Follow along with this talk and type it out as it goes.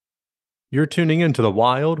You're tuning into the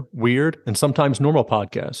Wild, Weird, and Sometimes Normal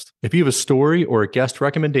podcast. If you have a story or a guest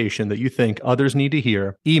recommendation that you think others need to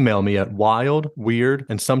hear, email me at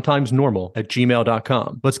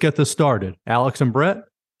wildweirdandsometimesnormal@gmail.com. Let's get this started. Alex and Brett,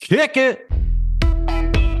 kick it!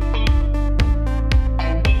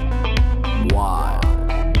 Wild.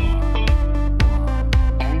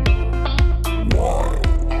 Wild.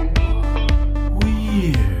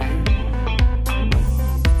 Weird.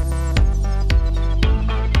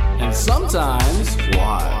 And sometimes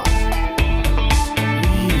wild.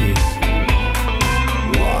 Weird.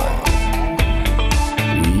 Wild.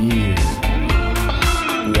 Weird.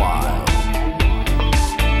 Wild.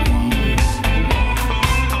 Weird.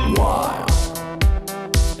 Wild.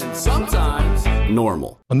 And sometimes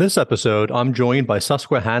normal. On this episode, I'm joined by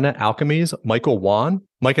Susquehanna Alchemy's Michael Wann.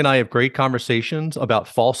 Mike and I have great conversations about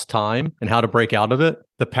false time and how to break out of it,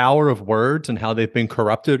 the power of words and how they've been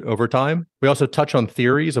corrupted over time. We also touch on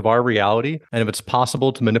theories of our reality and if it's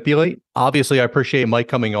possible to manipulate. Obviously, I appreciate Mike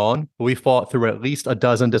coming on, but we fought through at least a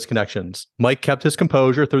dozen disconnections. Mike kept his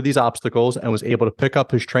composure through these obstacles and was able to pick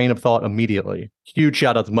up his train of thought immediately. Huge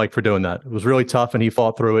shout out to Mike for doing that. It was really tough and he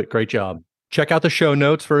fought through it. Great job. Check out the show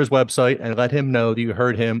notes for his website and let him know that you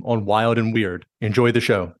heard him on Wild and Weird. Enjoy the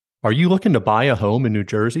show. Are you looking to buy a home in New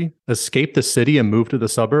Jersey? Escape the city and move to the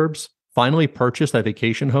suburbs? Finally purchase that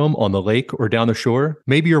vacation home on the lake or down the shore?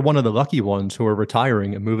 Maybe you're one of the lucky ones who are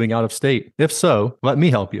retiring and moving out of state. If so, let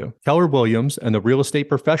me help you. Keller Williams and the Real Estate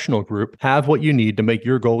Professional Group have what you need to make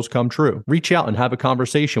your goals come true. Reach out and have a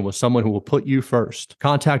conversation with someone who will put you first.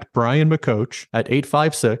 Contact Brian McCoach at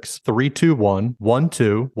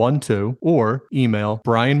 856-321-1212 or email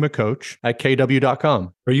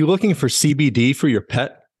brianmccoach@kw.com. Are you looking for CBD for your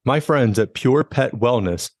pet? My friends at Pure Pet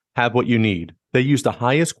Wellness have what you need. They use the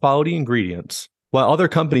highest quality ingredients. While other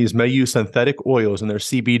companies may use synthetic oils in their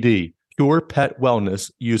CBD, Pure Pet Wellness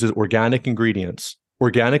uses organic ingredients,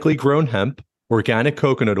 organically grown hemp, organic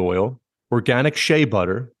coconut oil, organic shea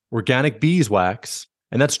butter, organic beeswax,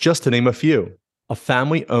 and that's just to name a few. A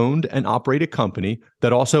family-owned and operated company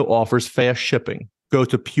that also offers fast shipping. Go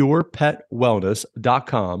to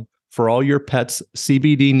purepetwellness.com for all your pet's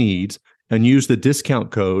CBD needs and use the discount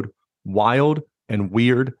code WILD and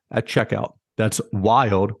WEIRD at checkout. That's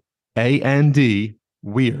WILD, A-N-D,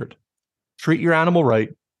 WEIRD. Treat your animal right.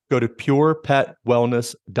 Go to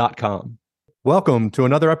purepetwellness.com. Welcome to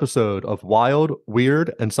another episode of Wild,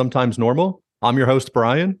 Weird, and Sometimes Normal. I'm your host,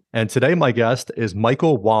 Brian, and today my guest is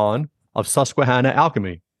Michael Wann of Susquehanna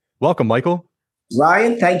Alchemy. Welcome, Michael.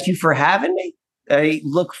 Ryan, thank you for having me. I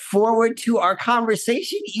look forward to our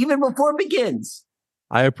conversation even before it begins.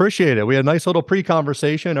 I appreciate it. We had a nice little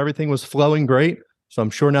pre-conversation. Everything was flowing great. So I'm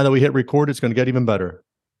sure now that we hit record, it's going to get even better.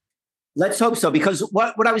 Let's hope so, because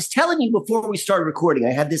what I was telling you before we started recording,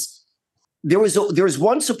 I had this, there was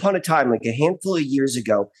once upon a time, like a handful of years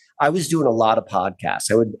ago, I was doing a lot of podcasts.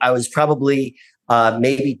 I was probably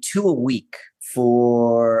maybe 2 a week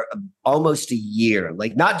for almost a year,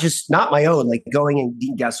 like not my own, like going and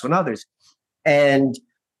being guests on others. And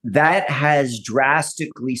that has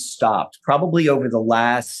drastically stopped probably over the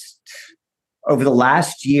last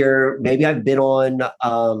year. Maybe I've been on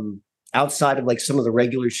outside of like some of the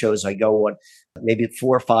regular shows I go on, maybe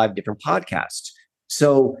 4 or 5 different podcasts.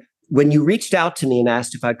 So when you reached out to me and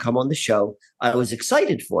asked if I'd come on the show, I was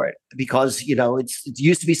excited for it because, it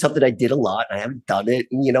used to be something I did a lot. I haven't done it.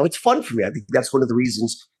 And, it's fun for me. I think that's one of the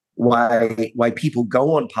reasons why people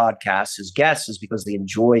go on podcasts as guests is because they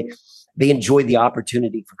enjoy the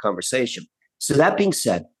opportunity for conversation. So that being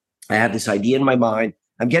said, I had this idea in my mind.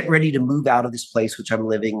 I'm getting ready to move out of this place, which I'm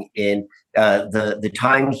living in. The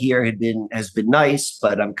time here has been nice,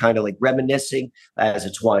 but I'm kind of like reminiscing as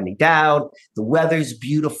it's winding down. The weather's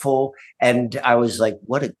beautiful. And I was like,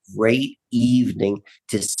 what a great evening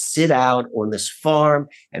to sit out on this farm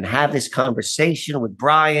and have this conversation with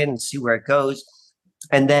Brian and see where it goes.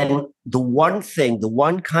 And then the one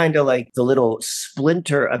kind of like the little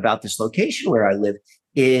splinter about this location where I live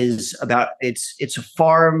is about it's a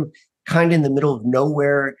farm kind of in the middle of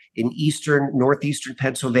nowhere in northeastern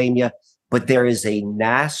Pennsylvania, but there is a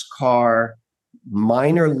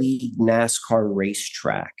minor league NASCAR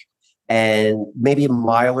racetrack and maybe a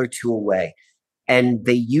mile or 2 away. And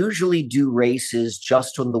they usually do races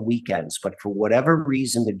just on the weekends, but for whatever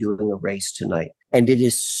reason, they're doing a race tonight. And it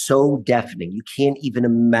is so deafening. You can't even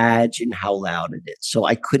imagine how loud it is. So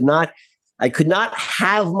I could not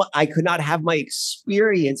have my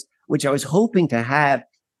experience, which I was hoping to have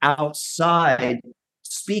outside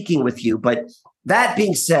speaking with you. But that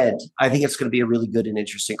being said, I think it's going to be a really good and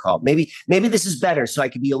interesting call. Maybe this is better so I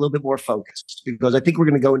can be a little bit more focused, because I think we're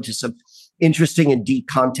going to go into some interesting and deep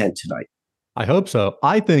content tonight. I hope so.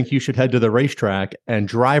 I think you should head to the racetrack and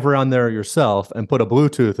drive around there yourself and put a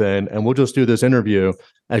Bluetooth in, and we'll just do this interview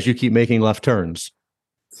as you keep making left turns.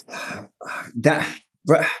 That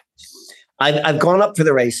I've gone up for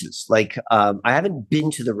the races. I haven't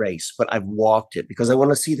been to the race, but I've walked it because I want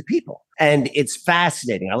to see the people, and it's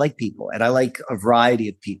fascinating. I like people, and I like a variety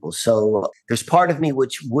of people. So there's part of me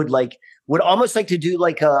which would almost like to do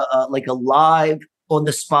like a live on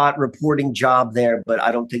the spot reporting job there, but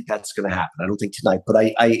I don't think that's going to happen. I don't think tonight, but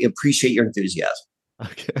I appreciate your enthusiasm.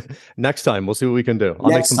 Okay. Next time, we'll see what we can do. I'll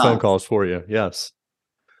make some phone calls for you. Yes.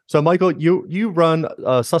 So, Michael, you run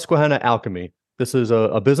Susquehanna Alchemy. This is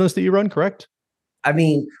a business that you run, correct? I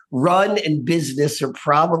mean, run and business are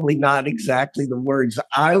probably not exactly the words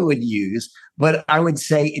I would use, but I would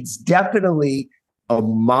say it's definitely a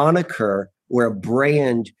moniker or a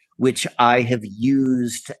brand which I have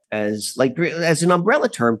used as an umbrella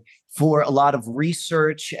term for a lot of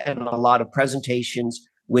research and a lot of presentations,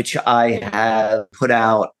 which I have put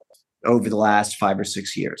out over the last 5 or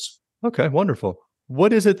 6 years. Okay, wonderful.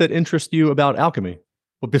 What is it that interests you about alchemy?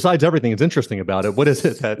 Well, besides everything that's interesting about it, what is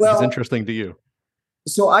it that is interesting to you?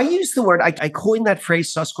 So I use the word, I coined that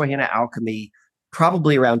phrase Susquehanna Alchemy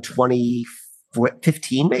probably around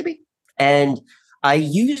 2015, maybe. And I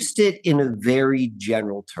used it in a very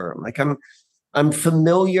general term. Like I'm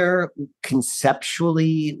familiar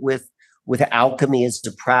conceptually with alchemy as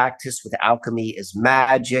a practice, with alchemy as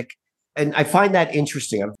magic. And I find that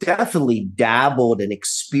interesting. I've definitely dabbled and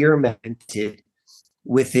experimented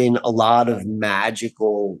within a lot of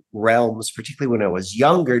magical realms, particularly when I was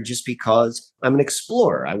younger, just because I'm an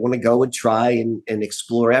explorer. I want to go and try and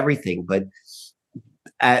explore everything. But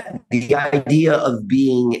the idea of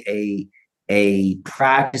being a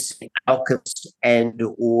practicing alchemist and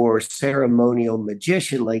or ceremonial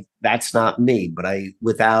magician, like that's not me, but I,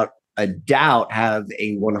 without a doubt, have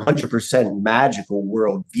a 100% magical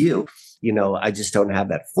worldview. I just don't have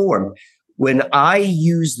that form. When I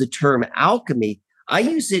use the term alchemy, I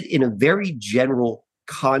use it in a very general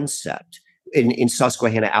concept in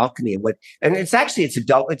Susquehanna Alchemy. And it's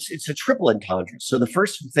a triple entendre. So the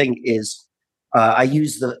first thing is I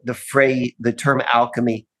use the term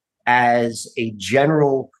alchemy as a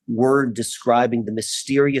general word describing the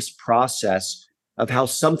mysterious process of how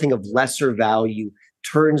something of lesser value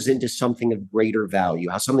turns into something of greater value,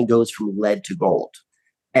 how something goes from lead to gold.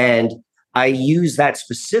 And I use that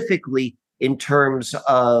specifically in terms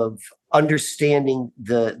of understanding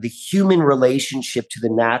the human relationship to the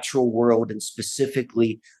natural world, and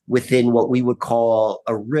specifically within what we would call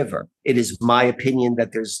a river. It is my opinion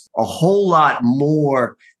that there's a whole lot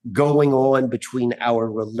more going on between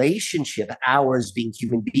our relationship, ours being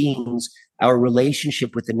human beings, our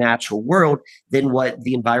relationship with the natural world, than what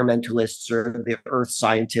the environmentalists or the earth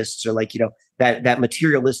scientists or that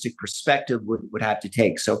materialistic perspective would have to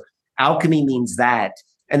take. So alchemy means that.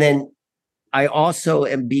 And then I also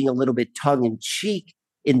am being a little bit tongue in cheek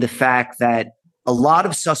in the fact that a lot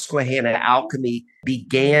of Susquehanna alchemy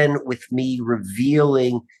began with me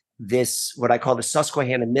revealing this, what I call the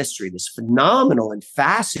Susquehanna mystery, this phenomenal and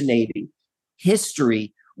fascinating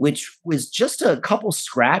history, which was just a couple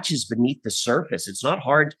scratches beneath the surface. It's not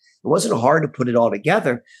hard. It wasn't hard to put it all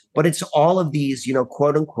together, but it's all of these,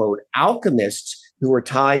 quote unquote, alchemists who are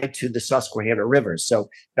tied to the Susquehanna River. So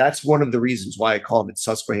that's one of the reasons why I called it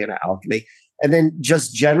Susquehanna Alchemy. And then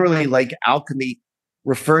just generally like alchemy,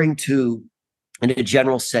 referring to, in a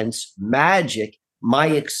general sense, magic, my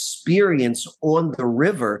experience on the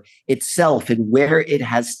river itself and where it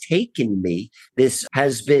has taken me, this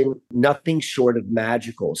has been nothing short of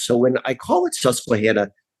magical. So when I call it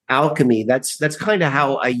Susquehanna Alchemy, that's kind of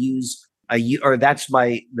how I use, or that's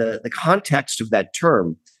the context of that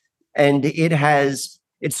term. And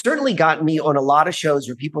it certainly got me on a lot of shows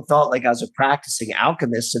where people thought like I was a practicing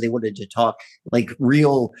alchemist. So they wanted to talk like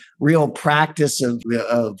real practice of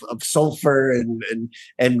sulfur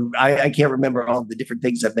and I can't remember all the different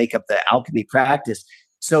things that make up the alchemy practice.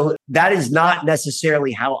 So that is not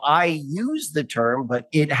necessarily how I use the term, but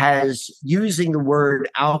it has, using the word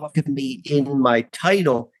alchemy in my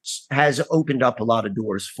title has opened up a lot of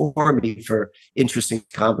doors for me for interesting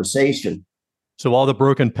conversation. So all the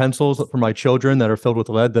broken pencils for my children that are filled with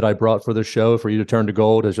lead that I brought for the show for you to turn to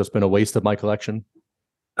gold has just been a waste of my collection?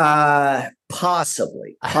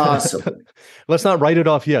 Possibly. Let's not write it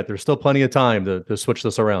off yet. There's still plenty of time to switch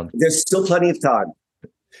this around. There's still plenty of time.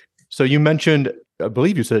 So you mentioned, I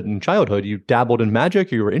believe you said in childhood, you dabbled in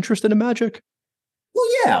magic. You were interested in magic? Well,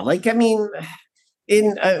 yeah.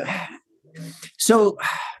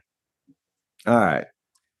 all right.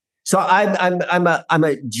 So I'm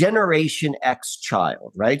a Generation X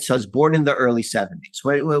child, right? So I was born in the early 70s.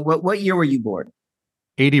 What year were you born?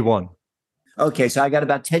 81. Okay, so I got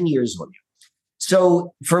about 10 years on you.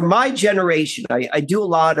 So for my generation, I do a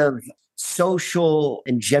lot of social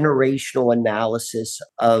and generational analysis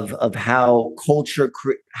of how culture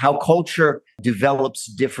develops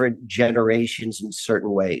different generations in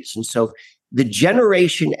certain ways. And so the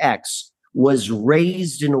Generation X was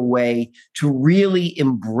raised in a way to really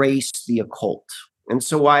embrace the occult. And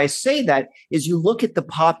so why I say that is you look at the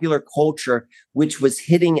popular culture, which was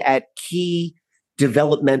hitting at key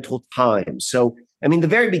developmental times. So, I mean, the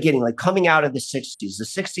very beginning, like coming out of the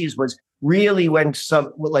 60s was really when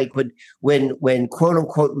when quote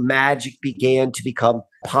unquote magic began to become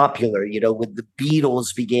popular, when the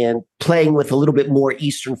Beatles began playing with a little bit more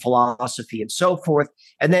Eastern philosophy and so forth.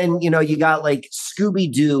 And then, you got like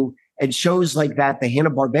Scooby-Doo and shows like that, the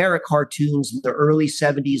Hanna-Barbera cartoons in the early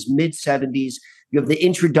 70s, mid 70s. You have the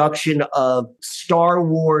introduction of Star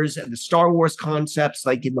Wars and the Star Wars concepts,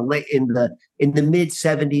 like in the mid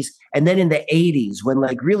 70s, and then in the 80s, when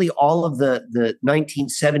like really all of the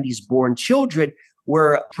 1970s born children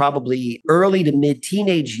were probably early to mid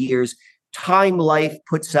teenage years. Time Life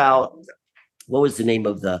puts out, what was the name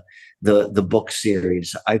of the book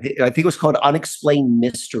series? I think it was called Unexplained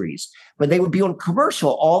Mysteries. But they would be on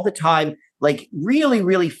commercial all the time, like really,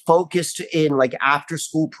 really focused in like after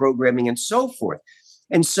school programming and so forth.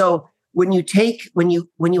 And so when you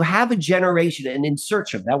have a generation, and In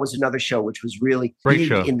Search of, that was another show which was really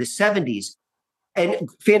big in the 70s, and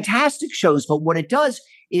fantastic shows. But what it does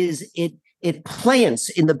is it plants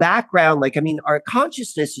in the background. Like, I mean, our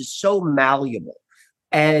consciousness is so malleable,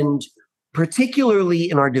 and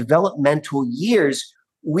particularly in our developmental years,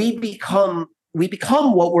 we become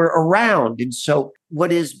what we're around. And so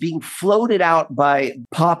what is being floated out by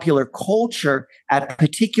popular culture at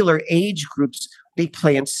particular age groups, they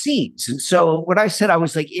plant seeds. And so when I said I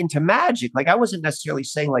was like into magic, like I wasn't necessarily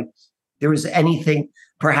saying like there was anything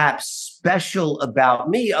perhaps special about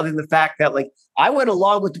me other than the fact that like I went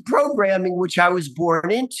along with the programming which I was born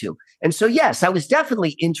into. And so, yes, I was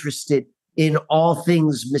definitely interested in all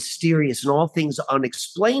things mysterious and all things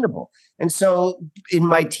unexplainable. And so in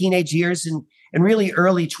my teenage years and really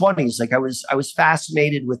early 20s, like I was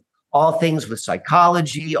fascinated with all things with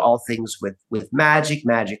psychology, all things with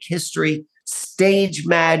magic history, stage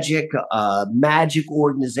magic, magic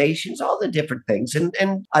organizations, all the different things.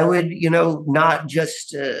 And I would, not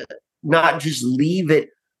just leave it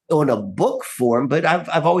on a book form, but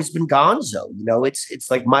I've always been gonzo. It's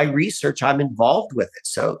like my research, I'm involved with it.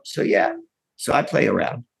 So yeah. So I play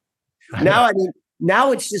around.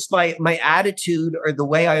 Now it's just my attitude, or the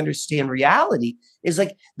way I understand reality is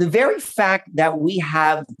like the very fact that we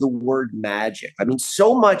have the word magic. I mean,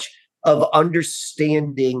 so much of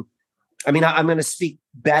understanding. I mean, I'm going to speak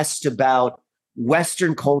best about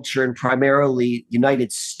Western culture and primarily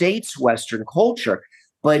United States Western culture.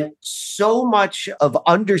 But so much of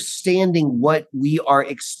understanding what we are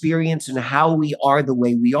experiencing and how we are the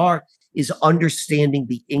way we are is understanding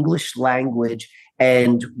the English language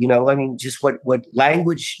and, just what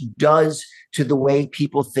language does to the way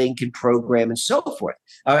people think and program and so forth.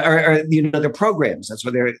 Their programs. That's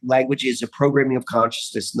what their language is, a programming of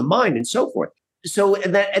consciousness in the mind and so forth. So,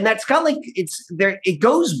 and that's kind of like it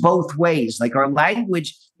goes both ways. Like our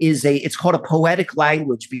language it's called a poetic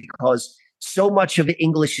language because so much of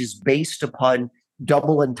English is based upon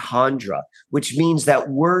double entendre, which means that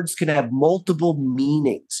words can have multiple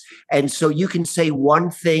meanings. And so you can say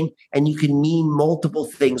one thing and you can mean multiple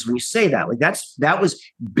things when you say that. Like that was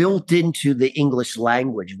built into the English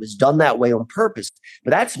language. It was done that way on purpose.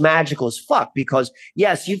 But that's magical as fuck because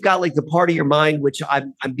yes, you've got like the part of your mind which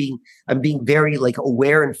I'm being very like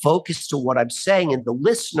aware and focused to what I'm saying, and the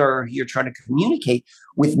listener you're trying to communicate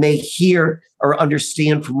with may hear or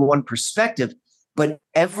understand from one perspective. But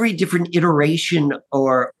every different iteration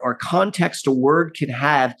or context a word can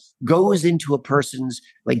have goes into a person's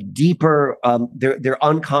like deeper, their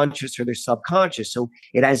unconscious or their subconscious. So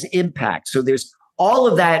it has impact. So there's all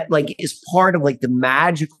of that like is part of like the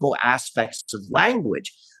magical aspects of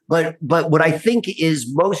language. But what I think is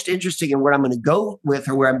most interesting and where I'm going to go with,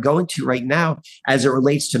 or where I'm going to right now as it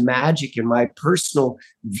relates to magic and my personal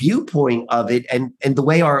viewpoint of it and the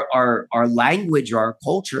way our language or our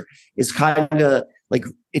culture is kind of like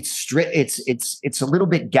it's a little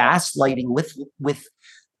bit gaslighting with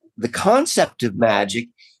the concept of magic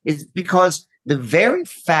is because the very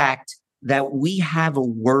fact that we have a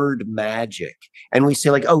word magic and we say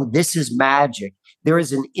like, oh, this is magic, there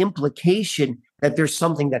is an implication that there's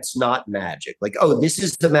something that's not magic. Like, oh, this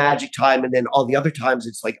is the magic time. And then all the other times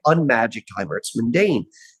it's like unmagic time or it's mundane.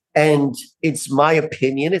 And it's my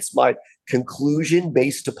opinion, it's my conclusion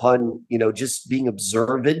based upon, just being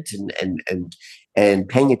observant and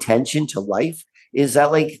paying attention to life, is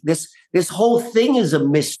that like this whole thing is a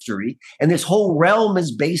mystery, and this whole realm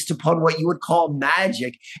is based upon what you would call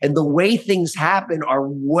magic, and the way things happen are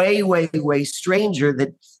way, way, way stranger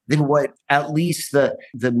than what at least the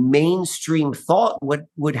mainstream thought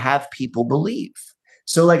would have people believe.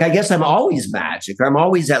 So like, I guess I'm always magic, or I'm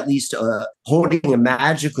always at least holding a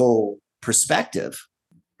magical perspective.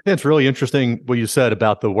 Yeah, it's really interesting what you said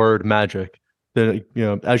about the word magic. That,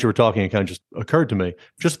 as you were talking, it kind of just occurred to me.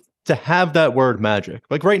 Just to have that word magic,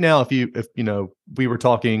 like right now, if we were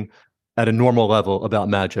talking at a normal level about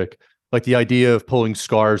magic, like the idea of pulling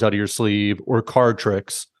scars out of your sleeve or card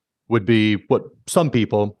tricks would be what some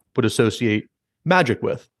people would associate magic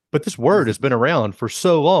with. But this word has been around for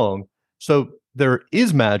so long. So there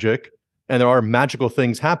is magic, and there are magical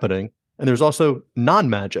things happening, and there's also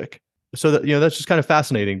non-magic. So that, that's just kind of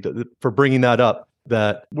fascinating for bringing that up,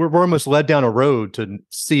 that we're almost led down a road to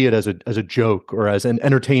see it as a joke or as an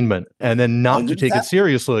entertainment, and then not to take it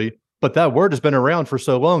seriously. But that word has been around for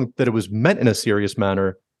so long that it was meant in a serious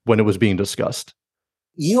manner when it was being discussed.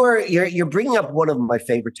 You're bringing up one of my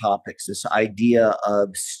favorite topics, this idea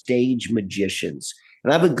of stage magicians.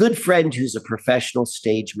 And I have a good friend who's a professional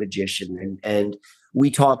stage magician, and we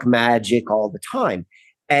talk magic all the time.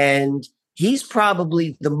 And he's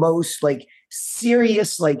probably the most like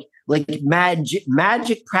serious, like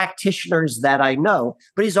magic practitioners that I know.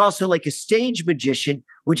 But he's also like a stage magician,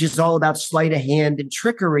 which is all about sleight of hand and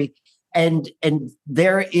trickery. And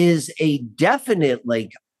there is a definite like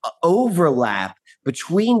overlap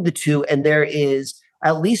between the two. And there is,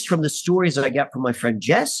 at least from the stories that I get from my friend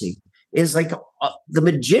Jesse, is like the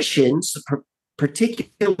magicians,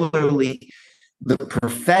 particularly the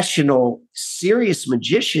professional, serious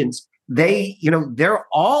magicians, they're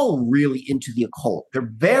all really into the occult.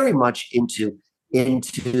 They're very much into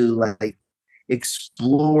like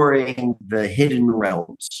exploring the hidden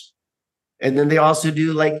realms. And then they also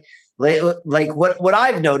do like what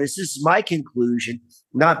I've noticed, this is my conclusion,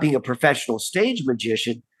 not being a professional stage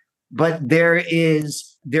magician, but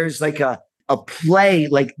there's like a play,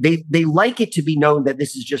 like they like it to be known that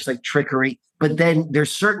this is just like trickery, but then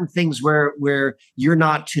there's certain things where you're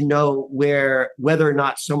not to know whether or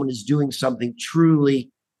not someone is doing something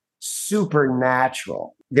truly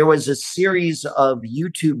supernatural. There was a series of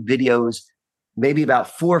YouTube videos maybe about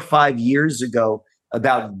 4 or 5 years ago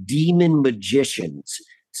about demon magicians,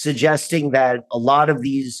 suggesting that a lot of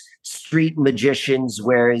these street magicians,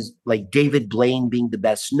 whereas like David Blaine being the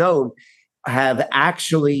best known, have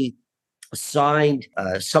actually signed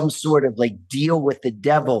some sort of like deal with the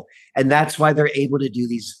devil, and that's why they're able to do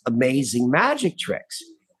these amazing magic tricks.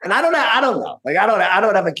 And I don't know. Like I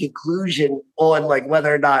don't have a conclusion on like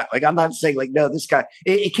whether or not, like I'm not saying like, no, this guy,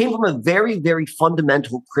 it came from a very, very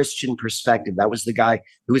fundamental Christian perspective. That was the guy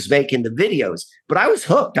who was making the videos, but I was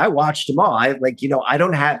hooked. I watched them all. I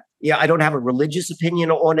don't have a religious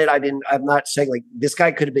opinion on it. I'm not saying like this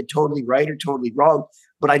guy could have been totally right or totally wrong,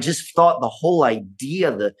 but I just thought the whole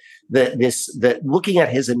idea, the looking at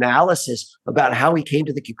his analysis about how he came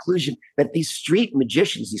to the conclusion that these street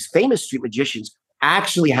magicians, these famous street magicians,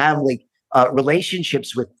 actually have like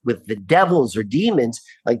relationships with the devils or demons,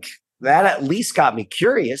 like that at least got me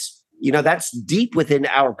curious. That's deep within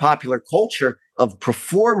our popular culture of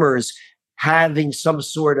performers having some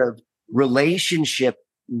sort of relationship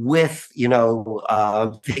with,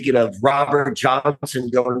 thinking of Robert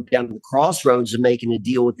Johnson going down to the crossroads and making a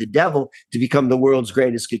deal with the devil to become the world's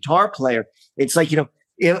greatest guitar player. It's like,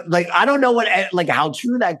 I don't know how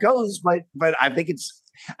true that goes, but I think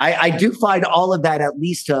I do find all of that at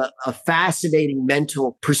least a fascinating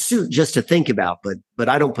mental pursuit just to think about, but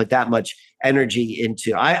I don't put that much energy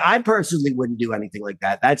into. I personally wouldn't do anything like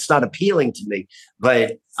that. That's not appealing to me.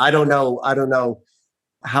 But I don't know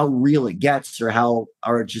how real it gets,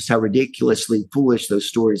 or just how ridiculously foolish those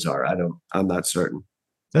stories are. I'm not certain.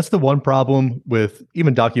 That's the one problem with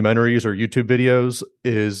even documentaries or YouTube videos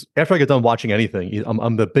is after I get done watching anything,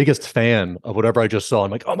 I'm the biggest fan of whatever I just saw.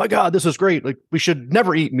 I'm like, oh my God, this is great. Like we should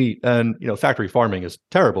never eat meat. And, factory farming is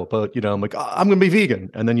terrible, but I'm like, I'm going to be vegan.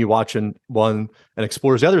 And then you watch one and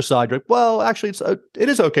explores the other side. You're like, well, actually it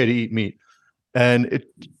is okay to eat meat. And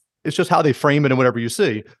it's just how they frame it and whatever you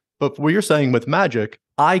see. But what you're saying with magic,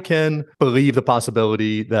 I can believe the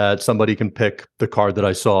possibility that somebody can pick the card that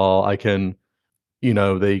I saw. I can,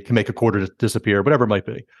 they can make a quarter disappear, whatever it might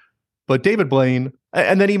be. But David Blaine,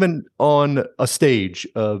 and then even on a stage,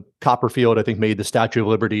 Copperfield, I think, made the Statue of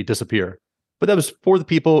Liberty disappear. But that was for the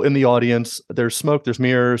people in the audience. There's smoke, there's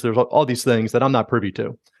mirrors, there's all these things that I'm not privy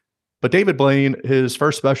to. But David Blaine, his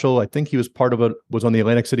first special, I think he was part of it, was on the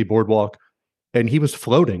Atlantic City Boardwalk, and he was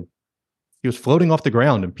floating. He was floating off the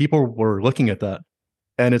ground, and people were looking at that.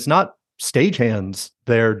 And it's not stagehands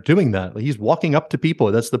there doing that. Like, he's walking up to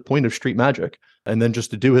people. That's the point of street magic. And then just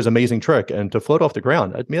to do his amazing trick and to float off the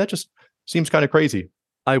ground. I mean, that just seems kind of crazy.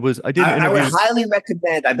 I would highly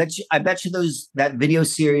recommend. I bet you that video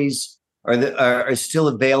series are still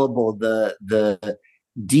available. The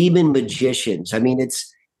Demon Magicians. I mean,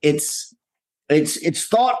 it's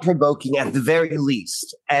thought provoking at the very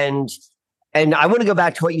least. And I want to go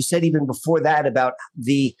back to what you said even before that about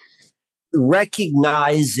the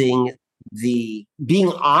recognizing the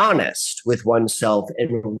being honest with oneself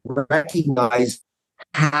and recognize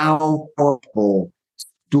how powerful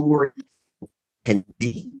story can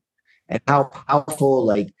be and how powerful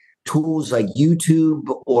like tools like YouTube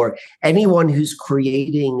or anyone who's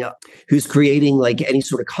creating like any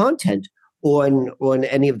sort of content on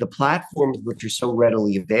any of the platforms which are so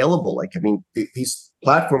readily available. Like, I mean, these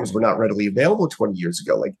platforms were not readily available 20 years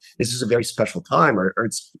ago. Like, this is a very special time, or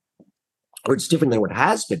it's different than what it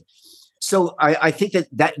has been. So I think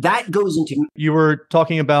that goes into. You were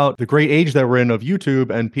talking about the great age that we're in of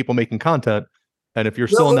YouTube and people making content. And if you're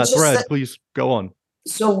still in that thread, please go on.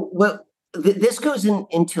 So this goes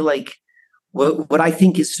into like what I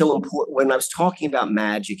think is so important when I was talking about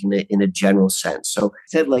magic in a general sense. So I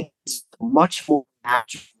said like it's a much more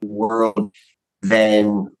magical world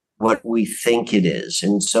than what we think it is.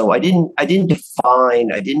 And so I didn't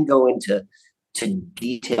go into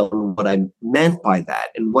detail on what I meant by that.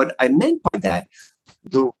 And what I meant by that,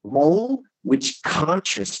 the role which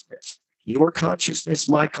consciousness, your consciousness,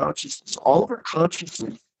 my consciousness, all of our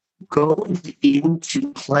consciousness goes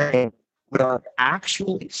into play what our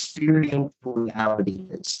actual experiential reality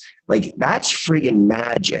is. Like, that's friggin'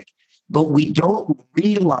 magic. But we don't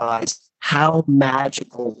realize how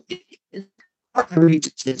magical it is.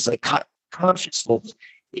 It's like consciousness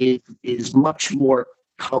is much more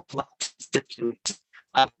complex.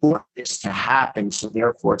 I want this to happen, so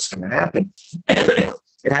therefore it's going to happen.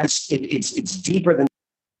 It's deeper than.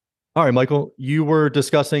 All right, Michael, you were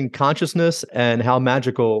discussing consciousness and how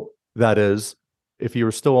magical that is. If you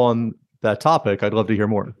were still on that topic, I'd love to hear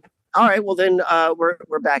more. All right, well then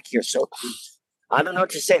we're back here. So I don't know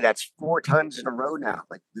what to say. That's 4 times in a row now.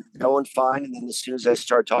 Like, going fine, and then as soon as I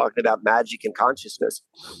start talking about magic and consciousness,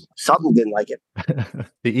 something didn't like it.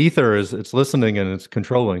 The ether it's listening and it's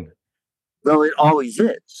controlling. Well, it always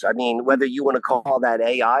is. I mean, whether you want to call that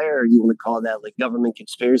AI or you want to call that like government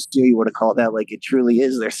conspiracy, or you want to call that like it truly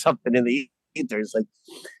is, there's something in the ether. It's like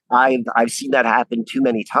I've seen that happen too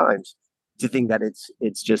many times to think that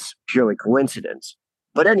it's just purely coincidence.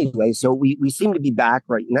 But anyway, so we seem to be back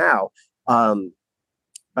right now.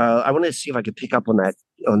 I want to see if I could pick up on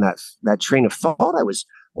that train of thought I was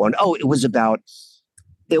on. Oh, it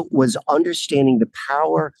was understanding the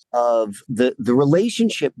power of the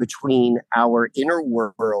relationship between our inner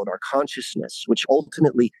world, our consciousness, which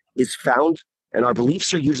ultimately is found, and our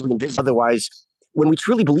beliefs are usually invisible. Otherwise, when we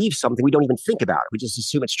truly believe something, we don't even think about it. We just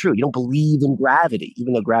assume it's true. You don't believe in gravity,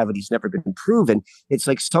 even though gravity's never been proven. It's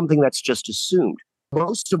like something that's just assumed.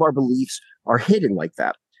 Most of our beliefs are hidden like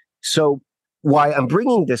that. So why I'm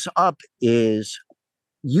bringing this up is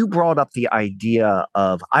you brought up the idea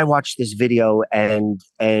of, I watched this video and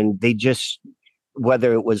they just,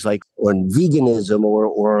 whether it was like on veganism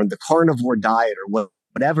or on the carnivore diet or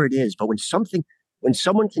whatever it is, but when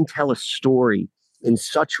someone can tell a story in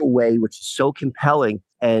such a way which is so compelling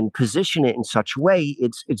and position it in such a way,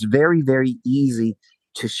 it's very, very easy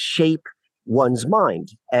to shape one's mind.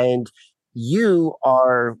 And you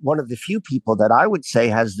are one of the few people that I would say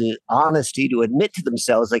has the honesty to admit to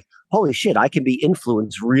themselves, like, holy shit, I can be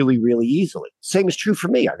influenced really, really easily. Same is true for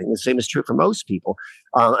me. I think the same is true for most people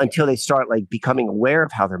until they start like becoming aware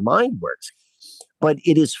of how their mind works. But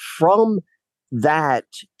it is from that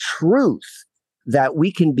truth that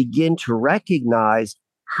we can begin to recognize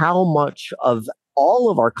how much of all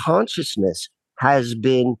of our consciousness has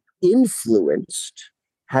been influenced,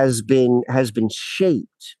 has been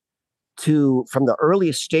shaped from the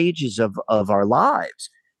earliest stages of our lives,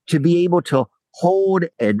 to be able to hold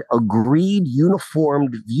an agreed,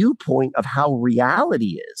 uniformed viewpoint of how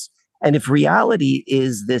reality is. And if reality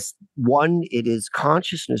is this, one, it is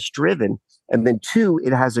consciousness driven, and then 2,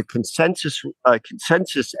 it has a consensus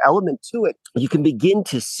element to it, you can begin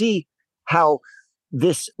to see how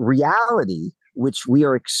this reality, which we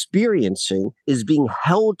are experiencing, is being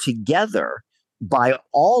held together by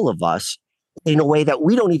all of us in a way that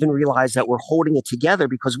we don't even realize that we're holding it together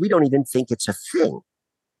because we don't even think it's a thing.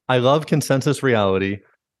 I love consensus reality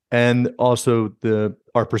and also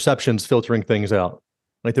our perceptions filtering things out.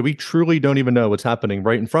 like that we truly don't even know what's happening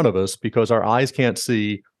right in front of us because our eyes can't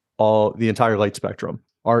see all the entire light spectrum.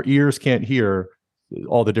 Our ears can't hear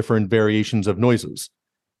all the different variations of noises.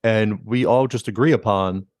 And we all just agree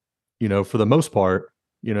upon, for the most part,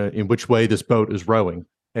 in which way this boat is rowing.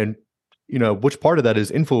 And, which part of that is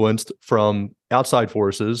influenced from outside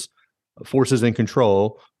forces in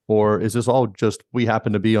control, or is this all just we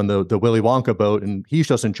happen to be on the Willy Wonka boat and he's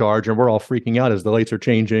just in charge and we're all freaking out as the lights are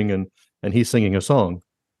changing and he's singing a song?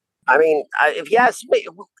 I mean, if you ask me,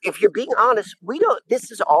 if you're being honest,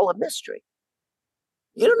 this is all a mystery.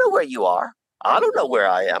 You don't know where you are. I don't know where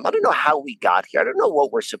I am. I don't know how we got here. I don't know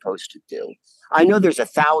what we're supposed to do. I know there's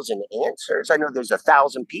 1,000 answers. I know there's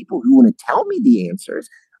 1,000 people who want to tell me the answers.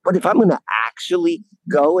 But if I'm going to actually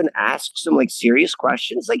go and ask some serious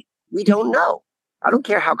questions, we don't know. I don't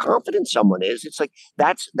care how confident someone is. It's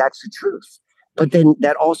that's the truth. But then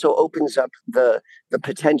that also opens up the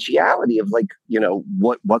potentiality of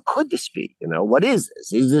what could this be? What is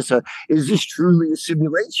this? Is this truly a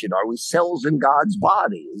simulation? Are we cells in God's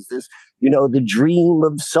body? Is this the dream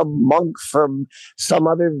of some monk from some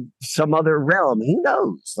other realm? Who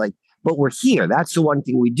knows? But we're here. That's the one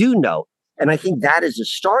thing we do know. And I think that is a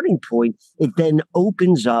starting point. It then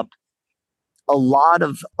opens up a lot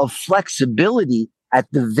of flexibility at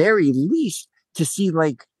the very least to see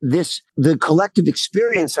the collective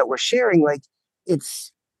experience that we're sharing,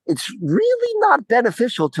 it's really not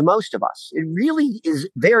beneficial to most of us. It really is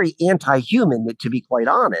very anti-human, to be quite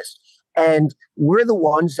honest. And we're the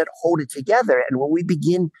ones that hold it together. And when we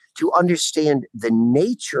begin to understand the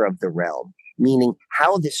nature of the realm, meaning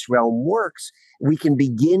how this realm works, we can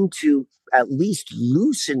begin to at least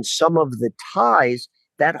loosen some of the ties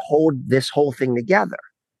that hold this whole thing together.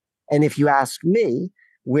 And if you ask me,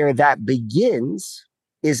 where that begins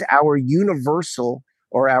is our universal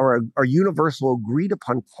or our universal agreed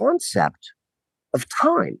upon concept of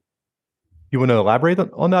time. You want to elaborate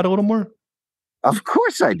on that a little more? Of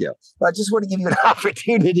course I do. I just want to give you an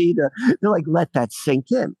opportunity to let that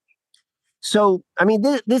sink in. So, I mean,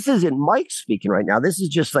 this isn't Mike speaking right now. This is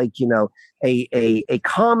just a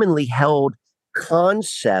commonly held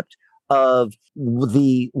concept of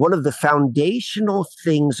one of the foundational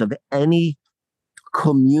things of any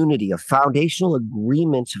community, of foundational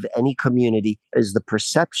agreements of any community is the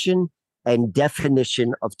perception and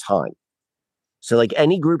definition of time. So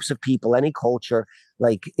any groups of people, any culture,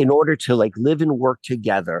 in order to live and work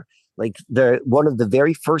together, one of the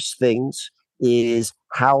very first things is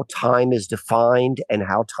how time is defined and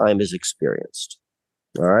how time is experienced.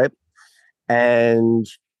 All right. And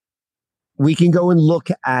we can go and look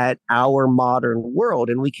at our modern world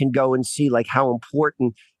and we can go and see how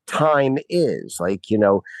important time is.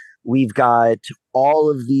 We've got all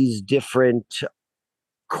of these different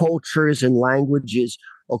cultures and languages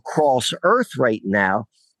across Earth right now.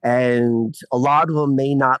 And a lot of them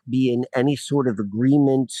may not be in any sort of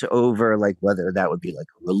agreement over whether that would be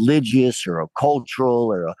religious or a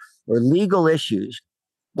cultural or legal issues.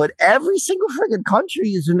 But every single friggin' country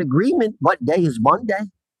is in agreement. What day is Monday?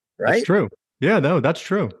 Right? That's true. Yeah, no, that's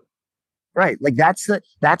true. Right. That's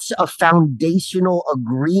a foundational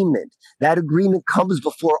agreement. That agreement comes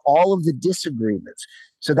before all of the disagreements.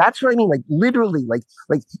 So that's what I mean. Literally,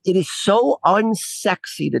 it is so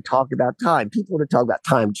unsexy to talk about time. People want to talk about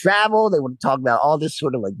time travel. They want to talk about all this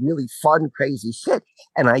sort of really fun, crazy shit.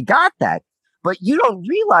 And I got that. But you don't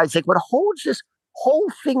realize what holds this whole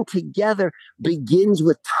thing together begins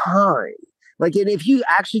with time. And if you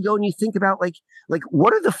actually go and you think about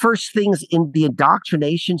what are the first things in the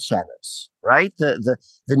indoctrination centers, right? The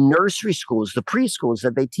nursery schools, the preschools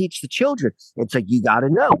that they teach the children. It's you got to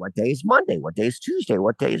know what day is Monday, what day is Tuesday,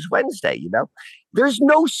 what day is Wednesday, There's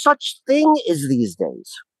no such thing as these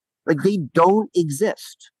days. They don't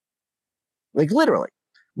exist. Literally.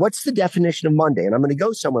 What's the definition of Monday? And I'm going to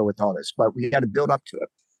go somewhere with all this, but we got to build up to it.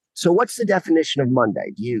 So what's the definition of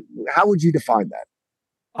Monday? How would you define that?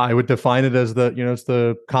 I would define it as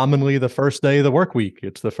it's commonly the first day of the work week.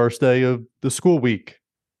 It's the first day of the school week.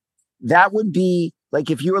 That would be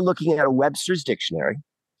if you were looking at a Webster's dictionary,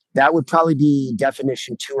 that would probably be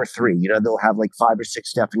definition 2 or 3. They'll have 5 or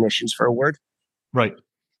 6 definitions for a word. Right.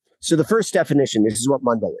 So the first definition, this is what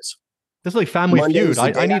Monday is. This is Family Feud.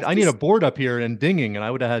 I need a board up here and dinging, and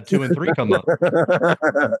I would have had 2 and 3 come up.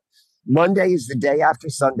 Monday is the day after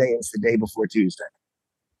Sunday. And it's the day before Tuesday.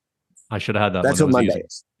 I should have had that. That's what Monday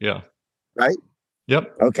is. Yeah. Right?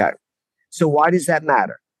 Yep. Okay. So why does that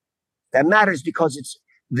matter? That matters because it's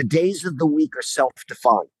the days of the week are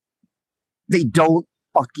self-defined. They don't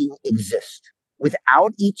fucking exist.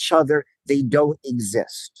 Without each other, they don't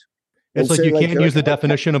exist. It's you can't use the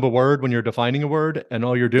definition of a word when you're defining a word, and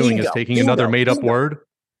all you're doing is taking another made-up word.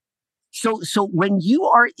 So when you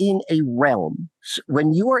are in a realm,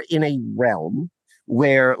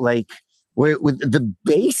 where where with the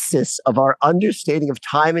basis of our understanding of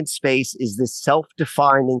time and space is this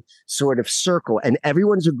self-defining sort of circle, and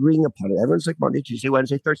everyone's agreeing upon it. Everyone's like Monday, Tuesday,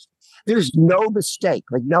 Wednesday, Thursday. There's no mistake.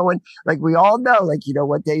 Like no one, like we all know, like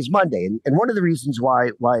what day is Monday. And one of the reasons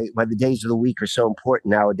why the days of the week are so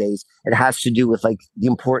important nowadays, it has to do with like the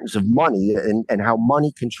importance of money and how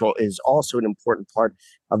money control is also an important part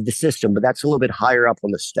of the system. But that's a little bit higher up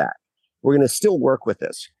on the stack. We're going to still work with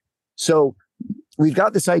this. So we've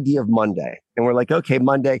got this idea of Monday, and we're like, okay,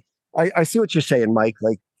 Monday. I see what you're saying, Mike.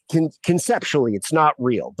 Like conceptually, it's not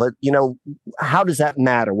real, but how does that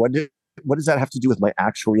matter? What does that have to do with my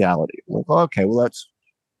actual reality? I'm like, okay, well,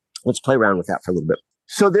 let's play around with that for a little bit.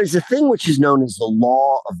 So there's a thing which is known as the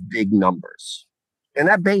law of big numbers. And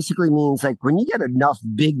that basically means like when you get enough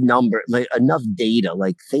big number, like enough data,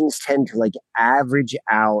 like things tend to like average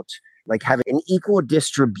out, like have an equal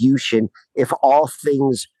distribution if all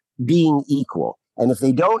things being equal. And if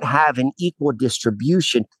they don't have an equal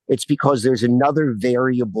distribution, it's because there's another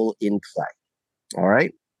variable in play. All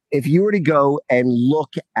right. If you were to go and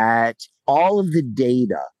look at all of the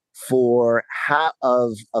data for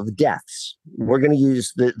of deaths, we're going to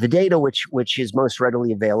use the data which is most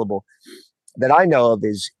readily available that I know of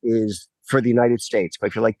is for the United States. But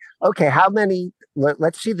if you're like, okay, how many?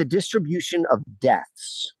 Let's see the distribution of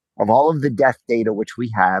deaths, of all of the death data which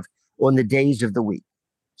we have on the days of the week.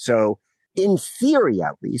 So in theory,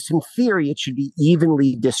 at least, it should be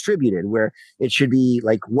evenly distributed, where it should be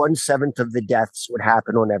like 1/7 of the deaths would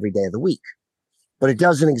happen on every day of the week. But it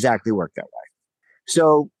doesn't exactly work that way.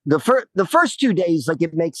 So the first 2 days, like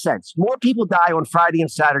it makes sense. More people die on Friday and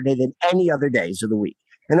Saturday than any other days of the week.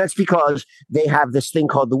 And that's because they have this thing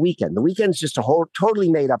called the weekend. The weekend's just a whole totally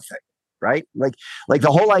made up thing, right? Like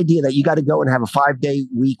the whole idea that you got to go and have a 5-day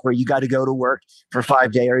week where you got to go to work for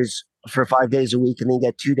 5 days a week and then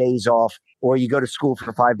get 2 days off, or you go to school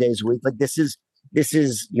for 5 days a week. Like this is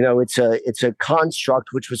it's a construct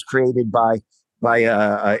which was created by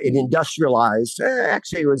an industrialized,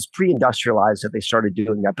 actually it was pre-industrialized that they started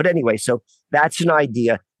doing that. But anyway, so that's an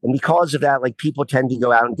idea. And because of that, like people tend to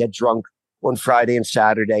go out and get drunk on Friday and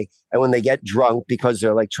Saturday. And when they get drunk, because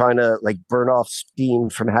they're like trying to like burn off steam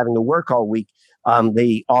from having to work all week,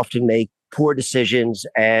 they often make poor decisions.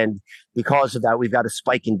 And because of that, we've got a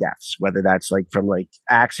spike in deaths, whether that's like from like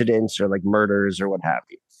accidents or like murders or what have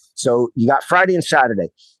you. So you got Friday and Saturday.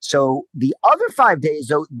 So the other 5 days,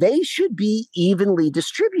 though, they should be evenly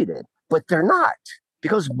distributed, but they're not,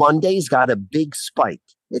 because Monday's got a big spike.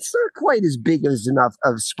 It's not quite as big as enough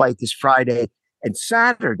of a spike as Friday and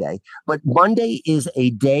Saturday, but Monday is a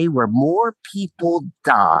day where more people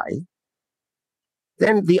die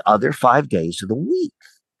than the other 5 days of the week.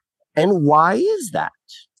 And why is that?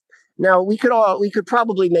 Now we could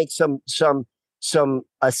probably make some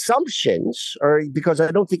assumptions, or because I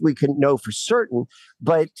don't think we can know for certain.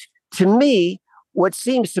 But to me, what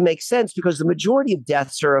seems to make sense, because the majority of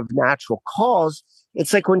deaths are of natural cause,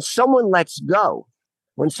 it's like when someone lets go,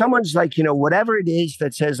 when someone's like, whatever it is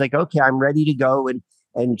that says like, okay, I'm ready to go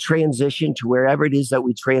and transition to wherever it is that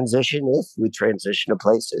we transition, if we transition to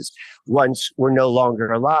places once we're no longer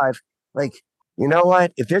alive, like, you know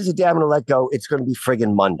what? If there's a day I'm going to let go, it's going to be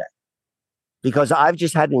friggin' Monday. Because I've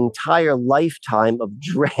just had an entire lifetime of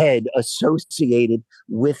dread associated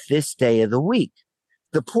with this day of the week.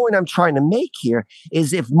 The point I'm trying to make here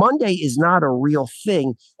is, if Monday is not a real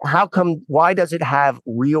thing, why does it have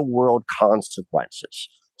real world consequences?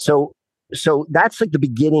 So that's like the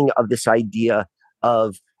beginning of this idea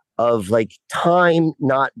of like time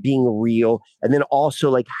not being real. And then also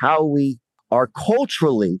like how we're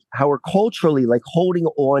culturally like holding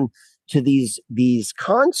on to these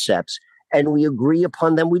concepts, and we agree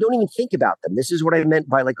upon them. We don't even think about them. This is what I meant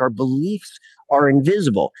by like our beliefs are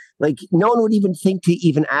invisible. Like no one would even think to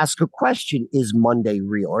even ask a question, is Monday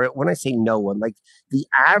real? Or when I say no one, like the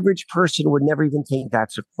average person would never even think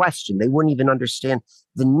that's a question. They wouldn't even understand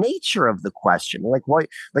the nature of the question. Like why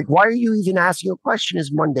are you even asking a question?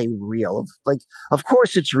 Is Monday real? Like, of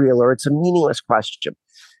course it's real, or it's a meaningless question.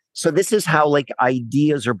 So this is how like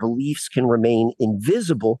ideas or beliefs can remain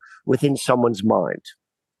invisible within someone's mind.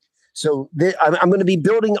 So I'm going to be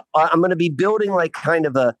building like kind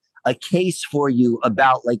of a case for you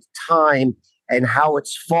about like time and how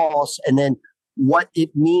it's false, and then what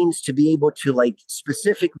it means to be able to like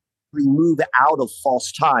specifically move out of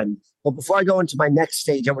false time. But before I go into my next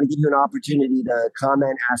stage, I want to give you an opportunity to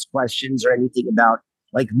comment, ask questions, or anything about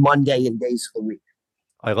like Monday and days of the week.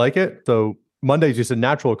 I like it. So Monday's just a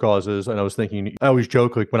natural causes. And I was thinking, I always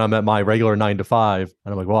joke like when I'm at my regular 9 to 5,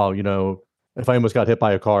 and I'm like, wow, if I almost got hit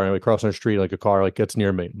by a car and I cross the street, like a car like gets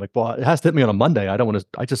near me, I'm like, well, it has to hit me on a Monday. I don't want to.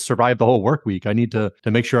 I just survived the whole work week. I need to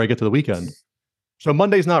make sure I get to the weekend. So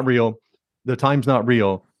Monday's not real. The time's not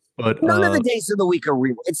real. But None of the days of the week are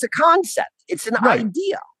real. It's a concept. It's an right.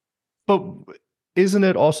 idea. But isn't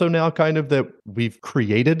it also now kind of that we've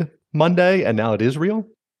created Monday and now it is real?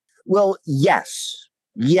 Well, yes,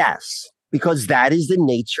 because that is the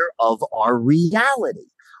nature of our reality.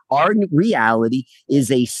 Our reality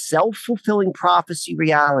is a self-fulfilling prophecy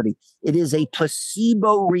reality. It is a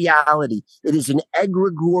placebo reality. It is an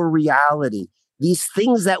egregore reality. These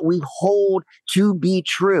things that we hold to be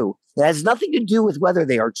true. It has nothing to do with whether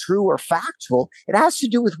they are true or factual. It has to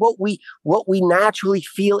do with what we naturally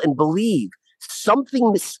feel and believe.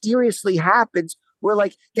 Something mysteriously happens. We're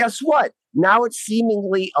like, guess what? Now it's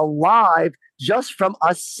seemingly alive just from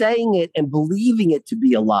us saying it and believing it to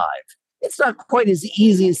be alive. It's not quite as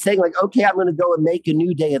easy as saying like, okay, I'm going to go and make a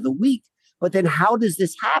new day of the week. But then how does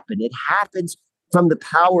this happen? It happens from the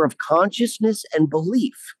power of consciousness and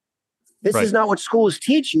belief. This is not what schools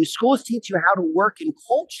teach you. Schools teach you how to work in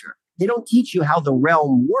culture. They don't teach you how the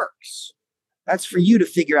realm works. That's for you to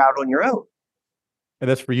figure out on your own. And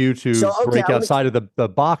that's for you to break outside of the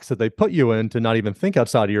box that they put you in, to not even think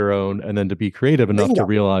outside of your own, and then to be creative enough to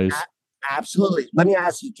realize. Absolutely. Let me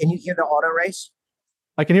ask you, can you hear the auto race?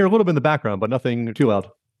 I can hear a little bit in the background, but nothing too loud.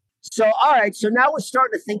 So, all right. So now we're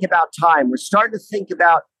starting to think about time. We're starting to think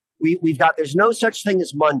about, there's no such thing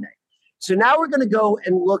as Monday. So now we're going to go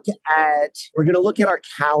and look at our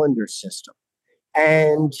calendar system.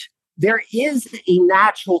 And there is a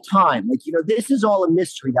natural time. Like, this is all a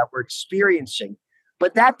mystery that we're experiencing.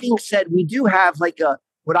 But that being said, we do have like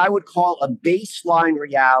what I would call a baseline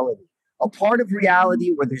reality, a part of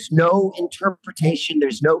reality where there's no interpretation.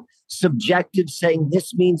 There's no subjective saying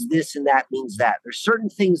this means this and that means that. There's certain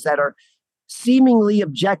things that are seemingly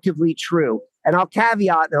objectively true. And I'll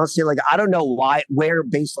caveat and I'll say, like, I don't know where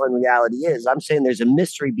baseline reality is. I'm saying there's a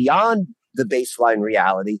mystery beyond the baseline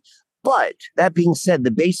reality. But that being said, the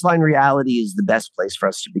baseline reality is the best place for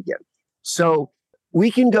us to begin. So we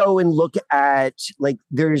can go and look at, like,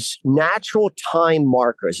 there's natural time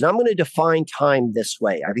markers. And I'm going to define time this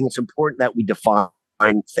way. I think it's important that we define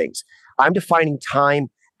things. I'm defining time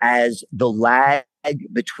as the lag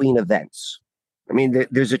between events. I mean,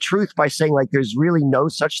 there's a truth by saying, like, there's really no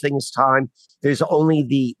such thing as time. There's only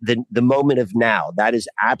the moment of now. That is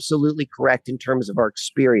absolutely correct in terms of our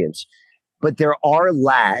experience. But there are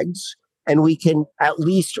lags, and we can at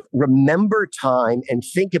least remember time and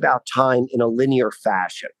think about time in a linear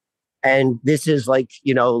fashion. And this is like,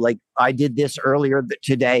 like I did this earlier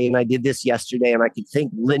today, and I did this yesterday, and I can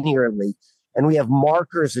think linearly. And we have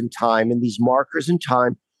markers in time, and these markers in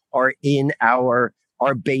time are in our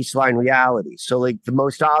baseline reality. So, like, the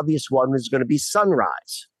most obvious one is going to be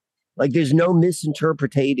sunrise. Like, there's no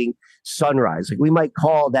misinterpreting sunrise. Like, we might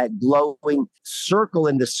call that glowing circle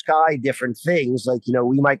in the sky different things. Like,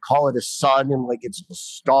 we might call it a sun, and like it's a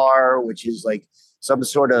star, which is like some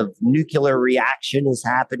sort of nuclear reaction is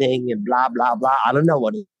happening and blah, blah, blah. I don't know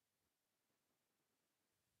what it is.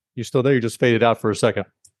 You still there? You just faded out for a second.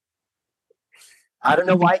 I don't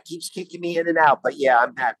know why it keeps kicking me in and out, but yeah,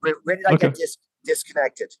 I'm back. Where did I get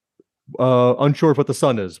disconnected? Unsure of what the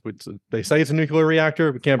sun is. They say it's a nuclear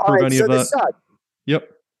reactor. We can't prove any of that. The sun.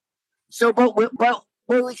 Yep. So, but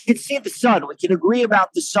we can see the sun. We can agree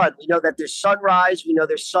about the sun. We know that there's sunrise. We know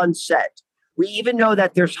there's sunset. We even know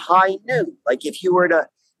that there's high noon. Like, if you were to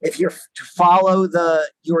go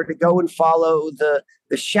and follow the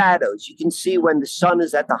shadows, you can see when the sun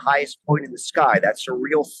is at the highest point in the sky. That's a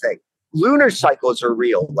real thing. Lunar cycles are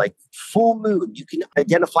real, like full moon. You can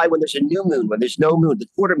identify when there's a new moon, when there's no moon, the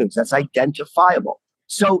quarter moons. That's identifiable.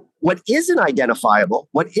 So what isn't identifiable,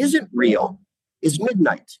 what isn't real, is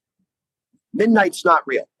midnight. Midnight's not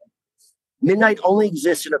real. Midnight only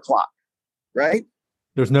exists in a clock, right?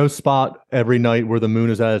 There's no spot every night where the moon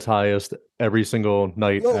is at its highest every single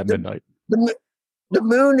night at midnight. The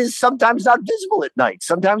moon is sometimes not visible at night.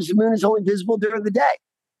 Sometimes the moon is only visible during the day.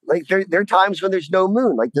 Like, there are times when there's no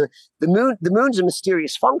moon. Like, the moon's a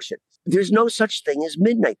mysterious function. There's no such thing as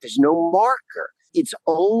midnight. There's no marker. It's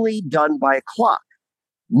only done by a clock.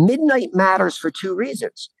 Midnight matters for two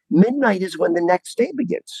reasons. Midnight is when the next day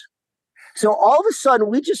begins. So all of a sudden,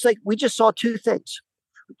 we just saw two things.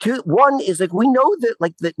 One is, like, we know that,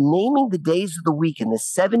 like, that naming the days of the week in the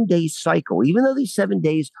 7-day cycle, even though these 7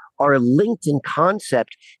 days are linked in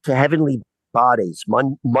concept to heavenly bodies.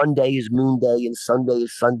 Monday is Moon Day, and Sunday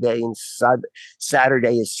is Sunday, and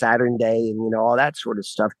Saturday is Saturn Day, and all that sort of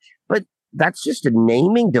stuff. But that's just a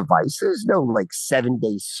naming device. There's no, like,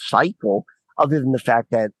 7-day cycle other than the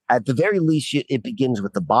fact that at the very least, it begins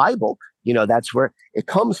with the Bible. That's where it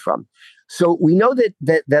comes from. So we know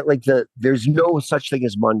that like there's no such thing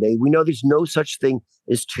as Monday. We know there's no such thing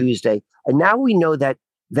as Tuesday. And now we know that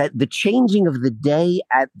the changing of the day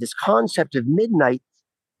at this concept of midnight,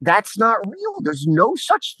 that's not real. There's no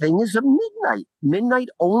such thing as a midnight. Midnight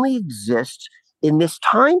only exists in this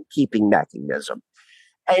timekeeping mechanism.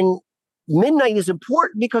 And midnight is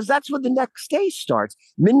important because that's when the next day starts.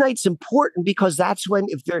 Midnight's important because that's when,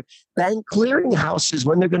 if they're bank clearinghouses,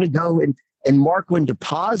 when they're going to go and mark when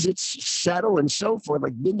deposits settle and so forth,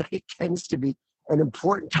 like midnight tends to be an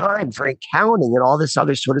important time for accounting and all this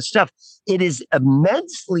other sort of stuff. It is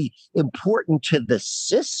immensely important to the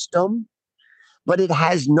system, but it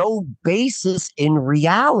has no basis in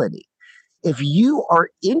reality. If you are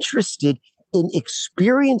interested in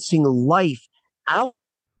experiencing life out,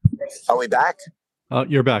 are we back?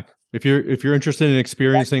 You're back. If you're interested in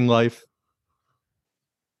experiencing life,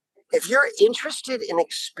 if you're interested in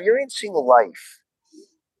experiencing life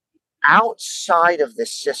outside of the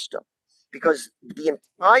system, because the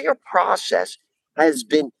entire process has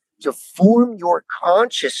been to form your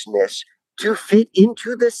consciousness to fit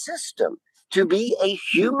into the system, to be a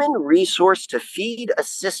human resource to feed a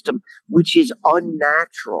system which is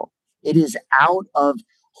unnatural. It is out of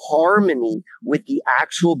harmony with the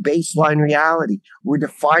actual baseline reality. We're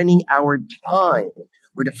defining our time.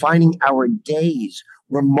 We're defining our days.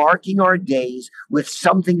 We're marking our days with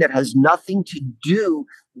something that has nothing to do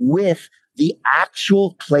with the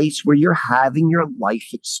actual place where you're having your life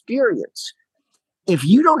experience. If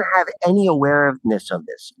you don't have any awareness of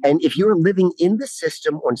this, and if you're living in the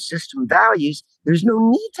system on system values, there's no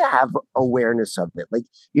need to have awareness of it.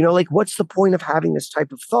 Like what's the point of having this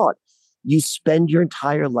type of thought? You spend your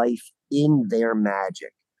entire life in their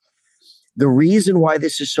magic. The reason why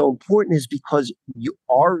this is so important is because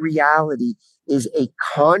our reality is a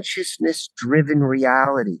consciousness-driven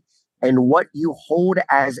reality. And what you hold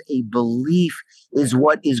as a belief is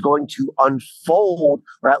what is going to unfold,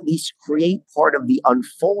 or at least create part of the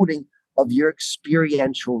unfolding of your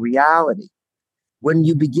experiential reality. When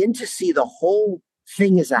you begin to see the whole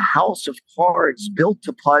thing as a house of cards built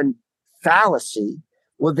upon fallacy,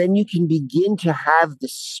 well, then you can begin to have the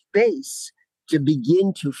space to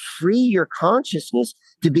begin to free your consciousness,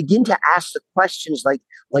 to begin to ask the questions like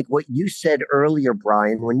what you said earlier,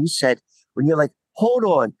 Brian, when you're like, hold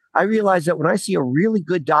on, I realize that when I see a really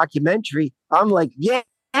good documentary, I'm like, yeah,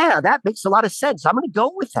 that makes a lot of sense. I'm going to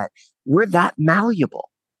go with that. We're that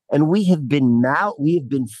malleable. And we have been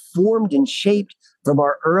formed and shaped from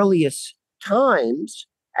our earliest times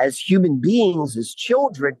as human beings, as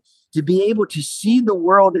children, to be able to see the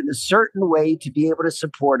world in a certain way, to be able to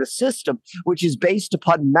support a system, which is based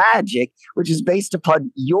upon magic, which is based upon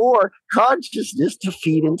your consciousness to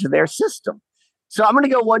feed into their system. So I'm going to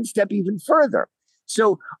go one step even further.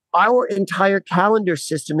 So our entire calendar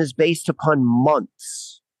system is based upon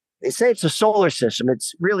months. They say it's a solar system.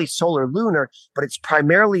 It's really solar lunar, but it's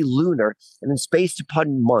primarily lunar, and it's based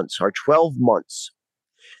upon months, or 12 months.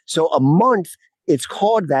 So a month, it's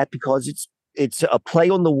called that because it's a play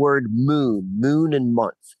on the word moon and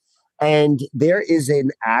month. And there is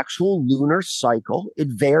an actual lunar cycle. It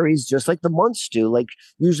varies just like the months do, like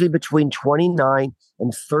usually between 29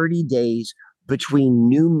 and 30 days between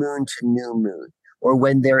new moon to new moon, or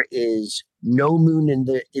when there is no moon in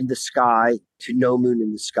the sky to no moon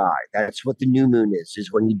in the sky. That's what the new moon is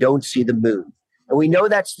when you don't see the moon. And we know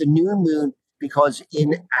that's the new moon because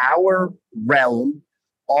in our realm,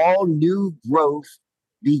 all new growth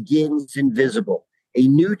begins invisible. A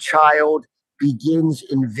new child begins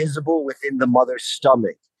invisible within the mother's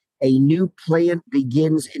stomach. A new plant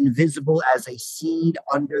begins invisible as a seed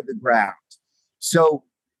under the ground. So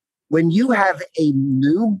when you have a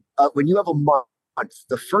month,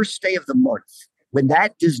 the first day of the month, when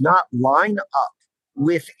that does not line up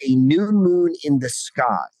with a new moon in the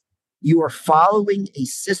sky, you are following a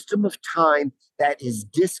system of time that is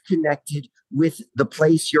disconnected with the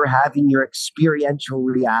place you're having your experiential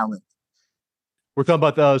reality. We're talking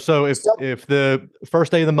about so if the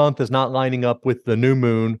first day of the month is not lining up with the new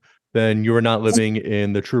moon, then you're not living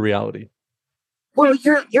in the true reality. Well,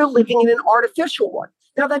 you're living in an artificial one.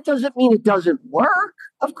 Now, that doesn't mean it doesn't work.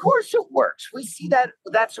 Of course it works. We see that.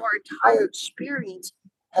 That's our entire experience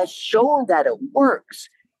has shown that it works.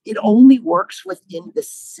 It only works within the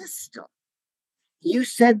system. You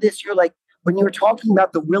said this, you're like, when you were talking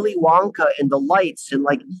about the Willy Wonka and the lights, and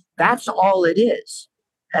like, that's all it is.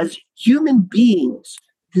 As human beings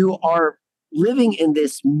who are living in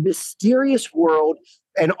this mysterious world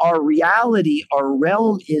And our reality, our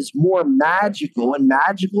realm is more magical, and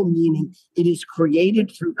magical meaning it is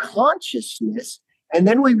created through consciousness. And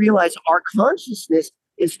then we realize our consciousness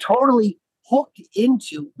is totally hooked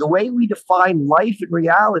into the way we define life and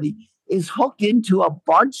reality is hooked into a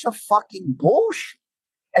bunch of fucking bullshit.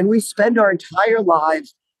 And we spend our entire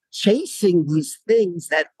lives chasing these things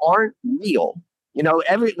that aren't real.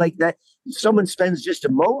 Every like that, if someone spends just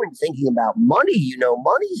a moment thinking about money,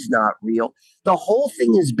 money's not real. The whole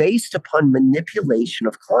thing is based upon manipulation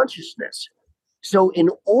of consciousness. So in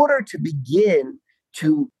order to begin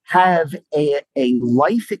to have a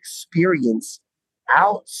life experience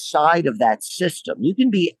outside of that system, you can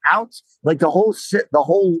be out, like the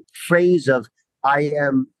whole phrase of I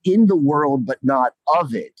am in the world but not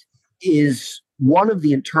of it is one of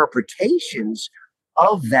the interpretations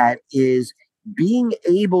of that is being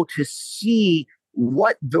able to see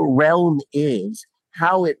what the realm is,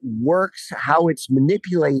 how it works, how it's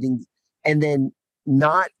manipulating, and then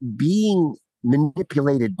not being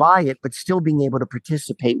manipulated by it, but still being able to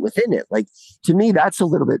participate within it. Like, to me, that's a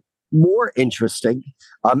little bit more interesting,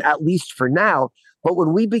 at least for now. But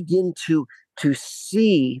when we begin to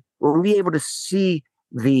see, when we're able to see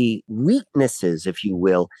the weaknesses, if you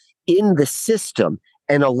will, in the system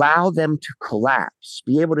and allow them to collapse,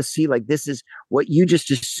 be able to see, like, this is what you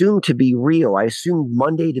just assumed to be real. I assumed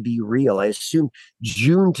Monday to be real. I assumed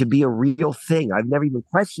June to be a real thing. I've never even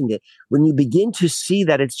questioned it. When you begin to see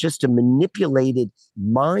that it's just a manipulated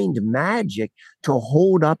mind magic to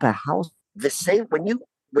hold up a house, the same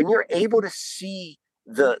when you're able to see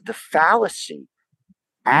the fallacy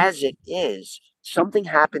as it is, something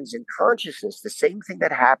happens in consciousness. The same thing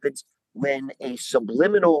that happens when a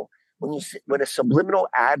subliminal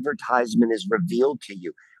advertisement is revealed to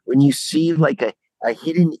you. When you see like a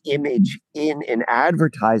hidden image in an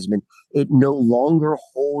advertisement, it no longer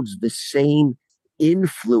holds the same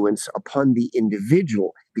influence upon the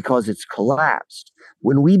individual because it's collapsed.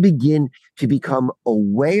 When we begin to become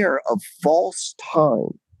aware of false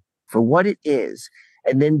time for what it is,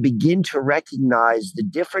 and then begin to recognize the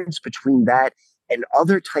difference between that and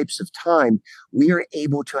other types of time, we are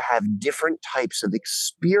able to have different types of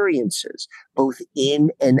experiences, both in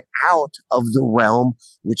and out of the realm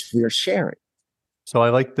which we are sharing. So I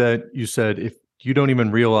like that you said, if you don't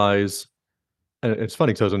even realize, and it's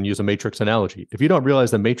funny because I was going to use a Matrix analogy. If you don't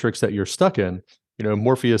realize the Matrix that you're stuck in,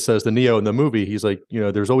 Morpheus says to Neo in the movie, he's like,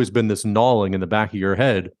 there's always been this gnawing in the back of your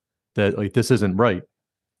head that like, this isn't right.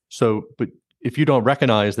 So, but if you don't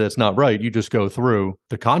recognize that it's not right, you just go through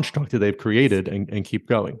the construct that they've created and keep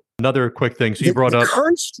going. Another quick thing. So you brought up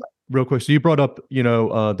real quick. So you brought up,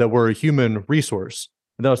 that we're a human resource.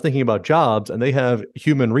 And I was thinking about jobs, and they have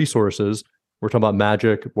human resources. We're talking about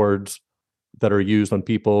magic words that are used on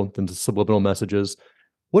people and subliminal messages.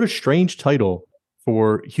 What a strange title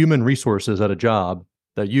for human resources at a job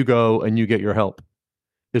that you go and you get your help.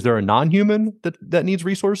 Is there a non-human that needs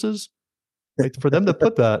resources? Like, for them to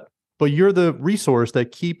put that, but you're the resource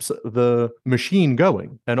that keeps the machine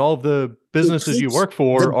going, and all of the businesses you work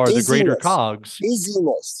for are the greater cogs.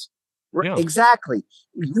 Busyness. Yeah. Exactly.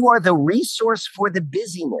 You are the resource for the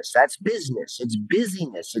busyness. That's business. It's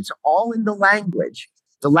busyness. It's all in the language.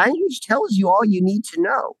 The language tells you all you need to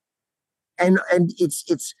know. And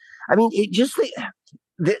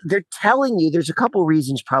they're telling you, there's a couple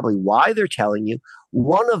reasons probably why they're telling you.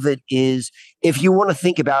 One of it is, if you want to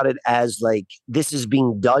think about it as like this is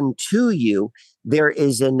being done to you, there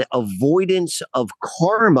is an avoidance of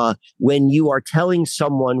karma when you are telling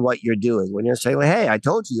someone what you're doing. When you're saying, hey, I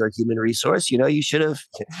told you you're a human resource, you should have,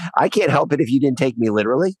 I can't help it if you didn't take me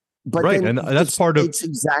literally. But right. And that's part of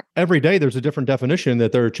every day. There's a different definition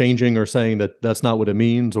that they're changing or saying that that's not what it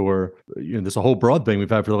means. Or there's a whole broad thing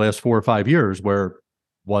we've had for the last 4 or 5 years where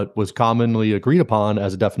what was commonly agreed upon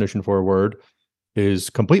as a definition for a word is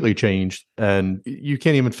completely changed, and you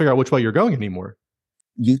can't even figure out which way you're going anymore.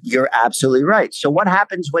 You're absolutely right. So what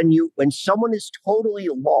happens when someone is totally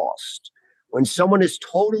lost,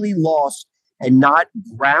 and not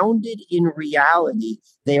grounded in reality,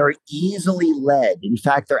 they are easily led. In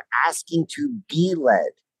fact, they're asking to be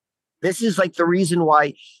led. This is like the reason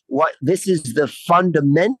why, this is the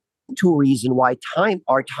fundamental reason why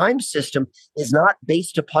our time system is not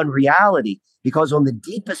based upon reality, because on the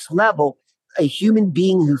deepest level, a human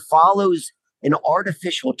being who follows an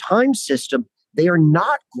artificial time system, they are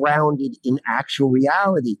not grounded in actual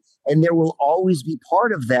reality. And there will always be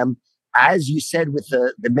part of them, as you said with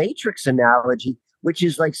the Matrix analogy, which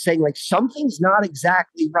is like saying, like, something's not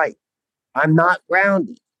exactly right. I'm not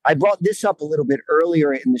grounded. I brought this up a little bit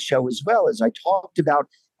earlier in the show as well, as I talked about,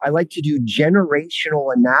 I like to do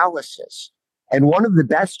generational analysis. And one of the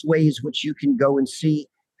best ways which you can go and see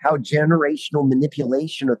how generational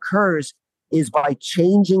manipulation occurs is by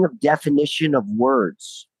changing of definition of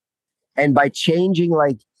words, and by changing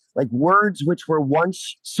like words which were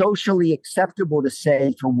once socially acceptable to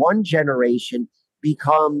say for one generation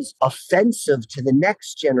becomes offensive to the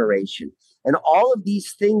next generation. And all of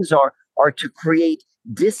these things are to create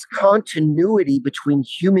discontinuity between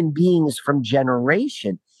human beings from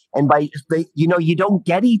generation. And you don't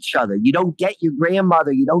get each other. You don't get your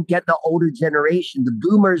grandmother. You don't get the older generation. The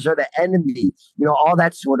boomers are the enemy, all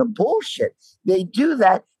that sort of bullshit. They do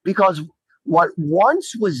that because what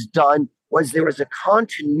once was done was there was a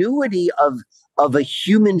continuity of a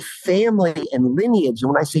human family and lineage.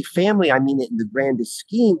 And when I say family, I mean it in the grandest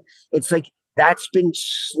scheme. It's like that's been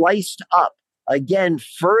sliced up, again,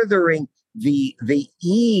 furthering the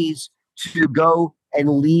ease to go and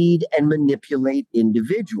lead and manipulate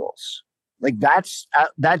individuals. Like that's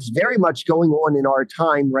very much going on in our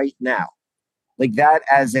time right now. Like that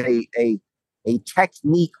as a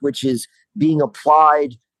technique which is being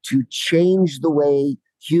applied to change the way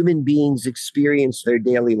human beings experience their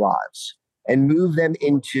daily lives and move them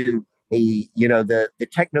into the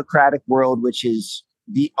technocratic world, which is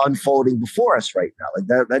the unfolding before us right now.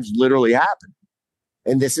 Like that's literally happened.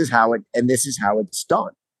 And this is how it's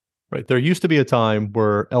done. Right. There used to be a time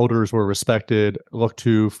where elders were respected, looked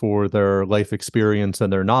to for their life experience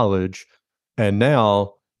and their knowledge. And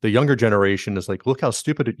now the younger generation is like, look how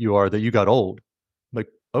stupid you are that you got old. Like,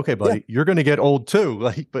 okay, buddy, you're going to get old too.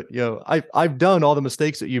 Like, but I've done all the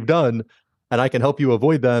mistakes that you've done, and I can help you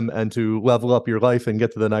avoid them and to level up your life and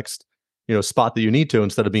get to the next, spot that you need to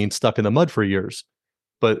instead of being stuck in the mud for years.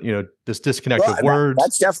 But, this disconnect of words.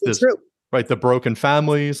 That's definitely true. Right. The broken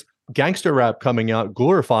families, gangster rap coming out,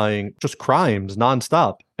 glorifying just crimes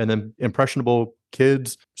nonstop. And then impressionable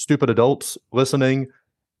kids, stupid adults listening,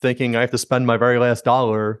 thinking I have to spend my very last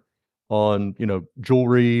dollar on,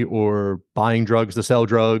 jewelry or buying drugs to sell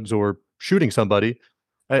drugs or shooting somebody.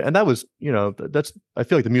 And that was, I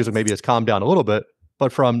feel like the music maybe has calmed down a little bit,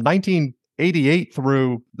 but from 1988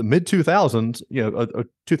 through the mid 2000s,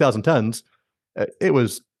 2010s, it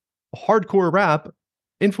was hardcore rap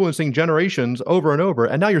influencing generations over and over.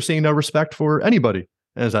 And now you're seeing no respect for anybody.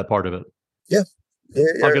 And is that part of it? Yeah.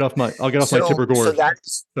 I'll get off my Tipper Gore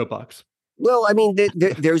soapbox. Well, I mean,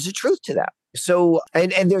 there's a truth to that. So,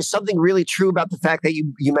 and there's something really true about the fact that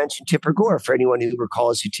you mentioned Tipper Gore. For anyone who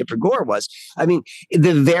recalls who Tipper Gore was, I mean,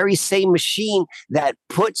 the very same machine that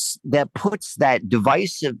puts that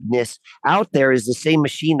divisiveness out there is the same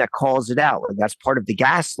machine that calls it out. And that's part of the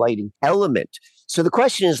gaslighting element. So the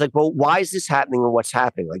question is like, well, why is this happening and what's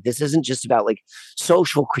happening? Like, this isn't just about like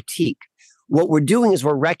social critique. What we're doing is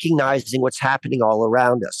we're recognizing what's happening all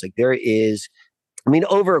around us. Like there is,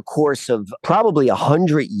 over a course of probably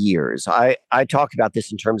 100 years, I talk about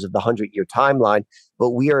this in terms of the 100-year timeline,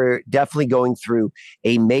 but we are definitely going through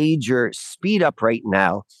a major speed up right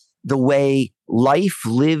now. The way life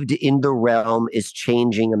lived in the realm is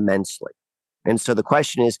changing immensely. And so the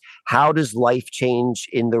question is, how does life change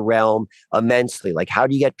in the realm immensely? Like, how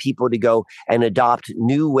do you get people to go and adopt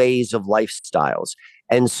new ways of lifestyles?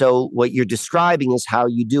 And so what you're describing is how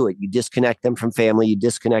you do it. You disconnect them from family, you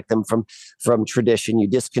disconnect them from tradition, you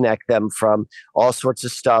disconnect them from all sorts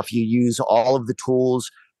of stuff. You use all of the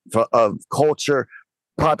tools of culture,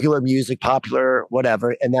 popular music, popular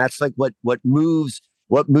whatever. And that's like what moves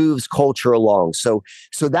culture along. So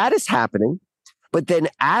that is happening. But then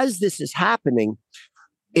as this is happening,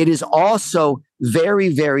 it is also very,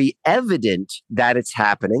 very evident that it's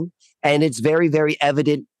happening. And it's very, very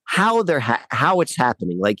evident how it's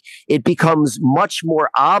happening. Like it becomes much more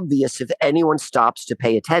obvious if anyone stops to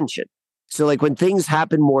pay attention. So like when things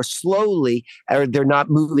happen more slowly or they're not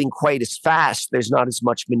moving quite as fast, there's not as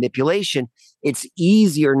much manipulation, it's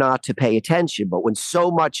easier not to pay attention. But when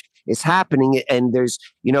so much is happening and there's,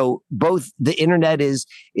 both the internet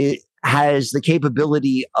has the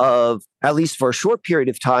capability of, at least for a short period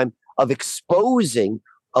of time, of exposing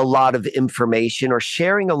a lot of information or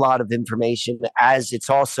sharing a lot of information, as it's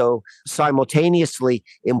also simultaneously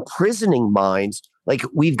imprisoning minds. Like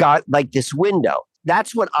we've got like this window.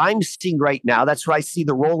 That's what I'm seeing right now. That's why I see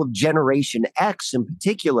the role of Generation X in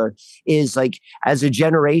particular is like as a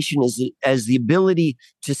generation, as the ability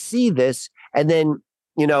to see this. And then,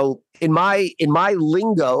 in my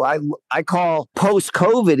lingo, I call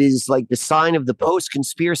post-COVID is like the sign of the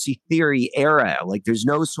post-conspiracy theory era. Like there's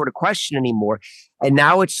no sort of question anymore. And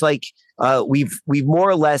now it's like we've more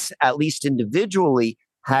or less, at least individually,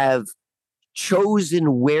 have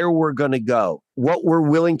chosen where we're going to go, what we're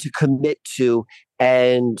willing to commit to,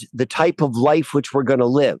 and the type of life which we're going to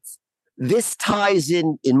live. this ties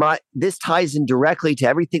in directly to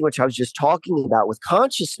everything which I was just talking about with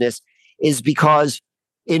consciousness, is because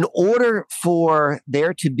in order for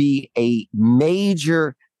there to be a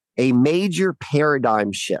major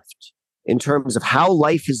paradigm shift in terms of how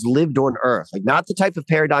life is lived on Earth, like not the type of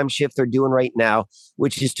paradigm shift they're doing right now,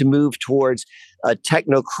 which is to move towards a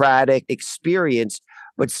technocratic experience,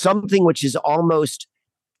 but something which is almost,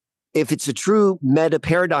 if it's a true meta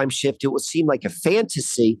paradigm shift, it will seem like a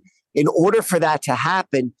fantasy. In order for that to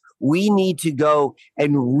happen, we need to go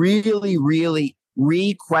and really, really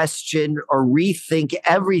re-question or rethink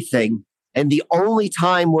everything. And the only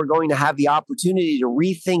time we're going to have the opportunity to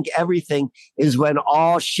rethink everything is when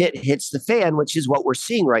all shit hits the fan, which is what we're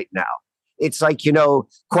seeing right now. It's like,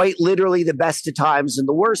 quite literally the best of times and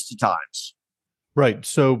the worst of times. Right.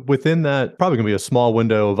 So within that, probably going to be a small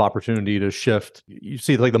window of opportunity to shift. You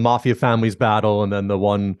see like the mafia families battle, and then the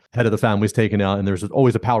one head of the family is taken out, and there's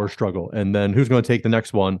always a power struggle. And then who's going to take the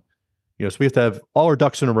next one? So we have to have all our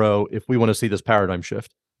ducks in a row if we want to see this paradigm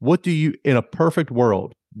shift. What do you, in a perfect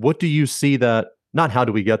world, what do you see that, not how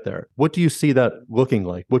do we get there? What do you see that looking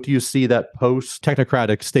like? What do you see that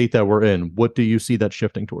post-technocratic state that we're in? What do you see that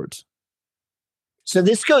shifting towards? So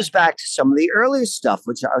this goes back to some of the earlier stuff,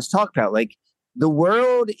 which I was talking about. Like, the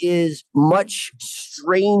world is much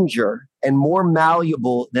stranger and more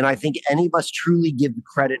malleable than I think any of us truly give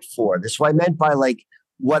credit for. This is what I meant by like,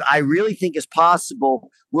 what I really think is possible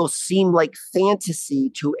will seem like fantasy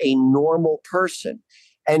to a normal person.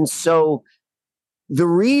 And so the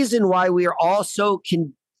reason why we are all so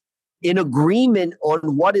in agreement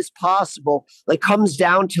on what is possible, like, comes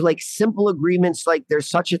down to like simple agreements, like there's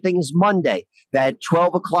such a thing as Monday, that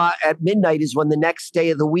 12 o'clock at midnight is when the next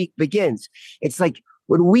day of the week begins. It's like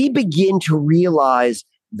when we begin to realize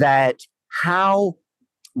that how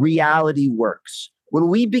reality works, when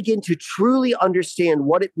we begin to truly understand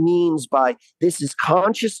what it means by this is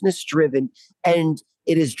consciousness driven, and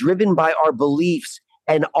it is driven by our beliefs,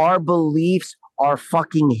 and our beliefs are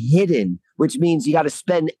fucking hidden, which means you got to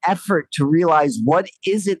spend effort to realize what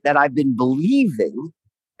is it that I've been believing.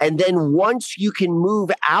 And then once you can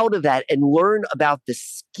move out of that and learn about the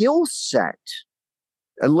skill set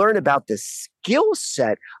of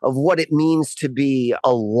what it means to be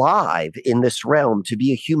alive in this realm, to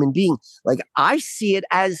be a human being, like, I see it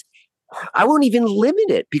as, I won't even limit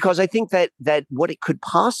it, because I think that what it could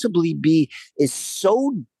possibly be is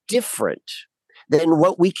so different than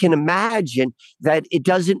what we can imagine that it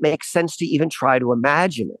doesn't make sense to even try to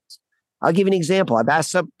imagine it. I'll give you an example. I've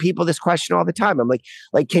asked some people this question all the time. I'm like,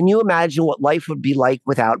 can you imagine what life would be like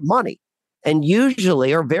without money? And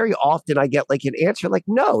usually, or very often, I get like an answer like,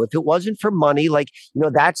 no, if it wasn't for money, like,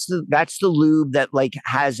 that's the lube that like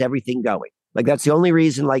has everything going. Like, that's the only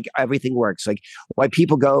reason like everything works. Like, why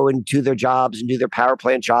people go and do their jobs and do their power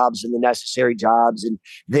plant jobs and the necessary jobs and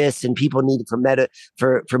this, and people need it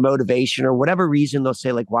for motivation or whatever reason, they'll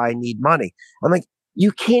say like, why I need money. I'm like,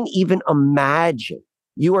 you can't even imagine.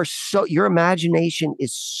 Your imagination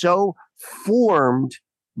is so formed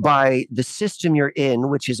by the system you're in,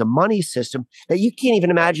 which is a money system, that you can't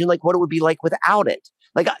even imagine like what it would be like without it.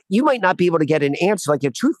 Like, you might not be able to get an answer, like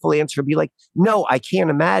a truthful answer would be like, no, I can't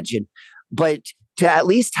imagine. But to at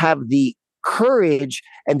least have the courage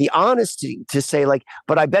and the honesty to say like,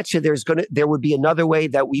 but I bet you there would be another way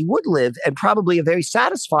that we would live, and probably a very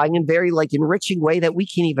satisfying and very like enriching way that we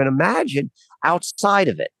can't even imagine outside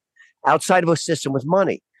of it, outside of a system with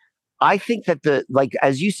money. I think that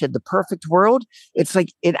as you said, the perfect world, it's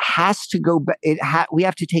like, it has to go back. We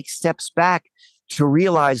have to take steps back to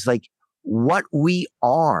realize like what we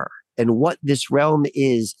are and what this realm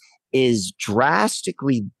is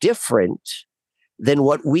drastically different than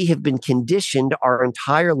what we have been conditioned our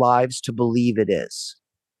entire lives to believe it is.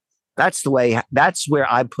 That's where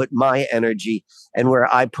I put my energy and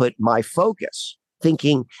where I put my focus,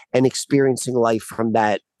 thinking and experiencing life from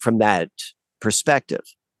that perspective.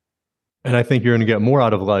 And I think you're going to get more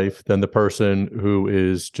out of life than the person who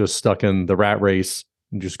is just stuck in the rat race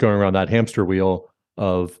and just going around that hamster wheel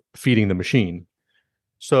of feeding the machine.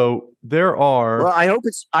 So there are. Well, I hope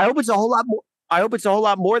it's a whole lot more. I hope it's a whole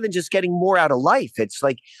lot more than just getting more out of life. It's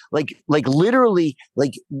like literally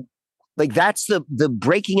like that's the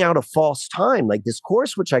breaking out of false time. Like this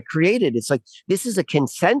course which I created, it's like, this is a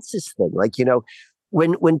consensus thing. Like,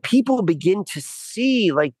 when people begin to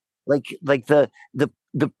see like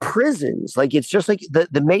the prisons, like, it's just like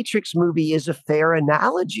the Matrix movie is a fair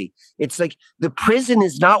analogy. It's like the prison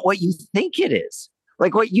is not what you think it is.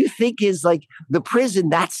 Like, what you think is like the prison,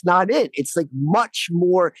 that's not it. It's like much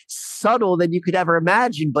more subtle than you could ever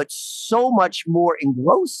imagine, but so much more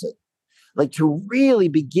engrossing. Like, to really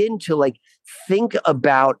begin to like think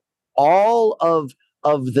about all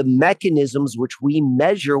of the mechanisms which we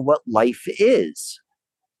measure what life is.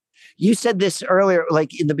 You said this earlier,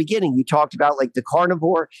 like in the beginning, you talked about like the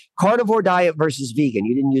carnivore diet versus vegan.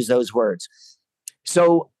 You didn't use those words.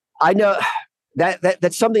 So I know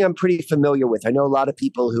that's something I'm pretty familiar with. I know a lot of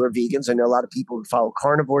people who are vegans. I know a lot of people who follow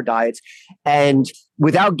carnivore diets. And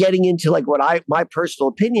without getting into like my personal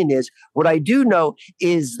opinion is, what I do know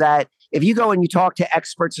is that if you go and you talk to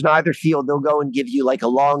experts in either field, they'll go and give you like a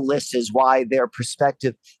long list as why their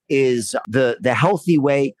perspective is the healthy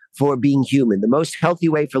way for being human, the most healthy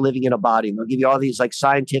way for living in a body. And they'll give you all these like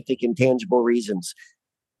scientific and tangible reasons.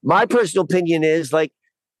 My personal opinion is like,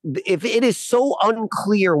 if it is so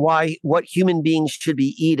unclear what human beings should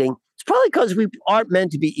be eating, it's probably because we aren't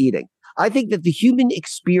meant to be eating. I think that the human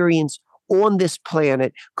experience on this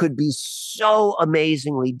planet could be so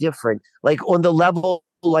amazingly different, like on the level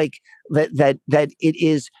like that it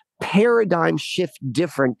is paradigm shift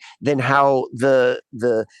different than how the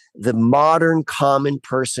modern common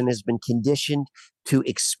person has been conditioned to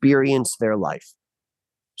experience their life.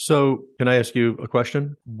 So can I ask you a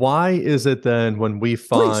question? Why is it then when we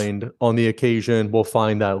find on the occasion, we'll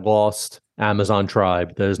find that lost Amazon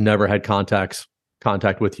tribe that has never had contact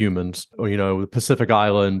with humans, or, the Pacific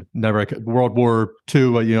Island, never, World War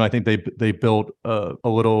II, I think they built a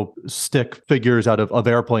little stick figures out of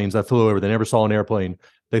airplanes that flew over. They never saw an airplane.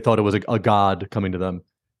 They thought it was a god coming to them.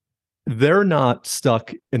 They're not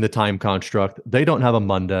stuck in the time construct. They don't have a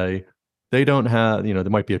Monday. They don't have, there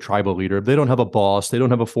might be a tribal leader. They don't have a boss. They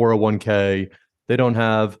don't have a 401k. They don't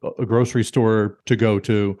have a grocery store to go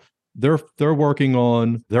to. They're working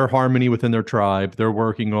on their harmony within their tribe. They're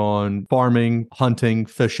working on farming, hunting,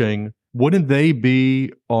 fishing. Wouldn't they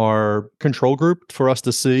be our control group for us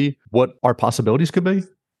to see what our possibilities could be?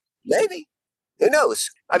 Maybe. Who knows?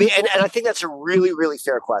 I mean, and I think that's a really, really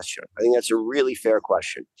fair question.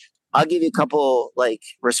 I'll give you a couple like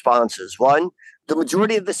responses. One, the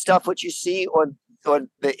majority of the stuff what you see on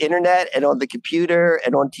the internet and on the computer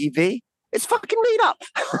and on TV, it's fucking made up.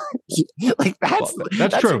 Like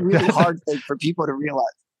that's true. A really hard thing for people to realize.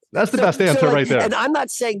 That's the best answer right there. And I'm not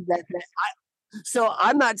saying that.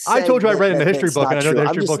 I'm not saying I told you I read in the history book, and I know true. the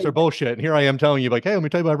history books are bullshit. And here I am telling you, like, hey, let me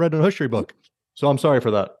tell you what I read in a history book. So I'm sorry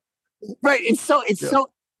for that. Right. So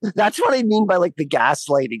that's what I mean by like the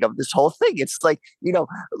gaslighting of this whole thing. It's like,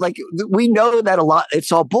 like we know that a lot,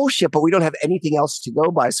 it's all bullshit, but we don't have anything else to go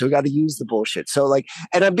by. So we got to use the bullshit. So like,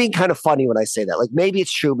 and I'm being kind of funny when I say that, like, maybe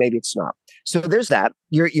it's true, maybe it's not. So there's that.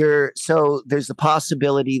 So there's the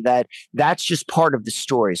possibility that that's just part of the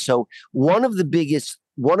story. So one of the biggest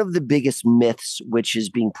myths which is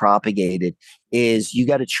being propagated is you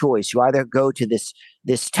got a choice. You either go to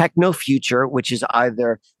this techno future, which is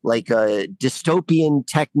either like a dystopian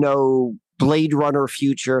techno Blade Runner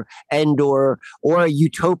future or a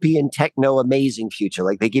utopian techno amazing future.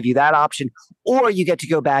 Like they give you that option, or you get to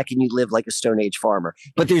go back and you live like a Stone Age farmer.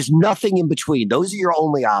 But there's nothing in between. Those are your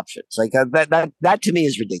only options. Like that to me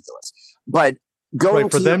is ridiculous. But going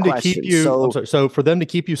for to them your to question, keep you, so for them to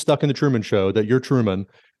keep you stuck in the Truman Show, that you're Truman,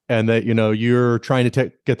 and that you're trying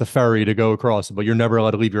to get the ferry to go across, but you're never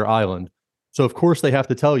allowed to leave your island. So of course they have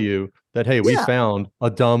to tell you that, hey, we found a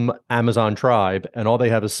dumb Amazon tribe, and all they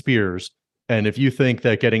have is spears. And if you think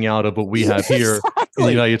that getting out of what we have here in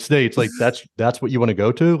the United States, like that's what you want to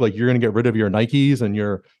go to, like you're going to get rid of your Nikes and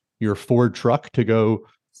your Ford truck to go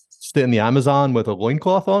stay in the Amazon with a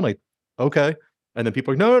loincloth on, like, okay. And then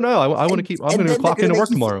people are like, no, I want to keep, I'm going to clock into work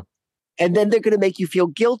tomorrow. And then they're going to make you feel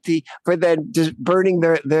guilty for then just burning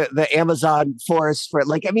the Amazon forest for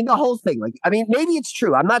like, I mean, the whole thing. Like, I mean, maybe it's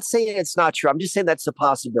true. I'm not saying it's not true. I'm just saying that's a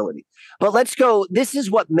possibility. But let's go. This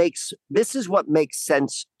is what makes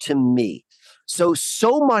sense to me. So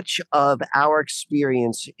much of our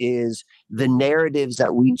experience is the narratives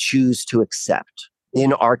that we choose to accept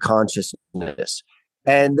in our consciousness.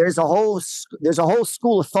 And there's a whole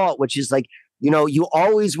school of thought, which is like, you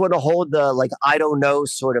always want to hold the like, I don't know,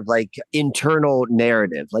 sort of like internal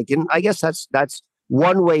narrative. Like, and I guess that's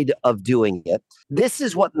one way of doing it. This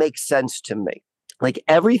is what makes sense to me. Like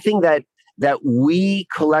everything that we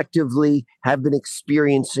collectively have been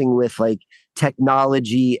experiencing with like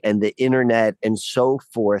technology and the internet and so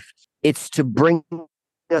forth, it's to bring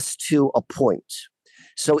us to a point.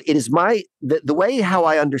 So it is the way how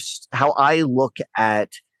I look at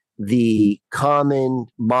the common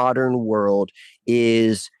modern world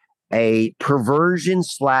is a perversion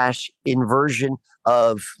 / inversion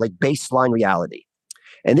of like baseline reality.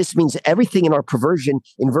 And this means everything in our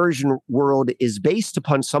inversion world is based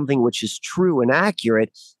upon something which is true and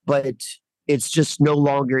accurate, but it's just no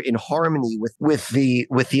longer in harmony with the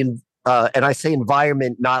and I say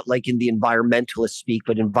environment, not like in the environmentalist speak,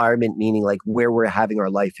 but environment meaning like where we're having our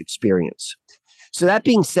life experience. So that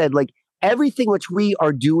being said, like everything which we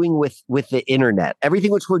are doing with the internet,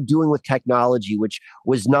 everything which we're doing with technology, which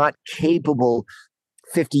was not capable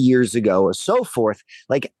 50 years ago or so forth,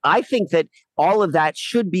 like I think that all of that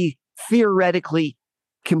should be theoretically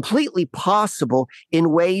completely possible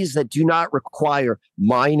in ways that do not require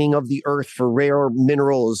mining of the earth for rare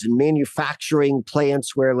minerals and manufacturing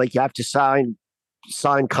plants where like you have to sign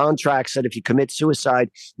contracts that if you commit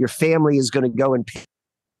suicide, your family is going to go and pay.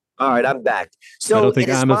 All right, I'm back. So I don't think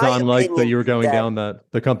it is Amazon my liked that you were going that, down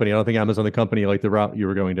the company. I don't think Amazon, the company, liked the route you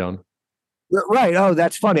were going down. right. Oh,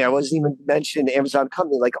 that's funny. I wasn't even mentioning Amazon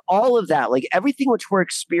company. Like all of that, like everything which we're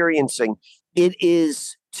experiencing, it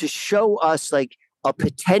is to show us like a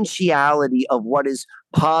potentiality of what is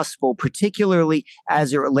possible, particularly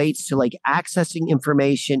as it relates to like accessing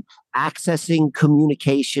information, accessing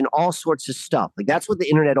communication, all sorts of stuff. Like that's what the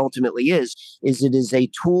internet ultimately is it is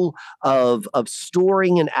a tool of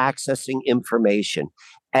storing and accessing information.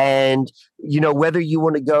 And whether you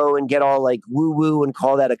want to go and get all like woo woo and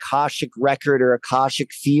call that Akashic record or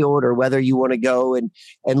Akashic field, or whether you want to go and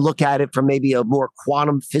look at it from maybe a more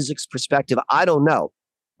quantum physics perspective, I don't know.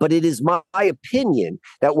 But it is my opinion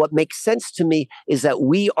that what makes sense to me is that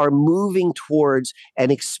we are moving towards an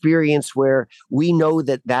experience where we know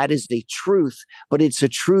that that is the truth, but it's a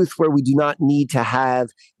truth where we do not need to have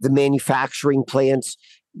the manufacturing plants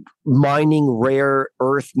mining rare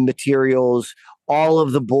earth materials, all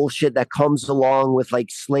of the bullshit that comes along with like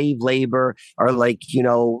slave labor, or like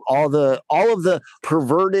all of the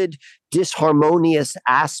perverted disharmonious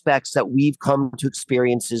aspects that we've come to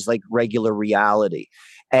experience as like regular reality.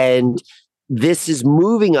 And this is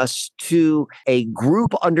moving us to a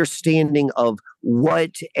group understanding of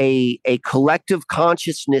what a collective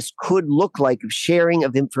consciousness could look like of sharing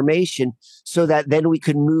of information, so that then we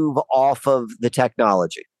can move off of the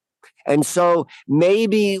technology. And so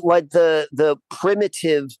maybe what the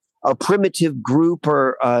primitive group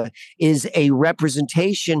or is a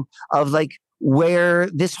representation of like where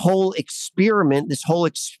this whole experiment,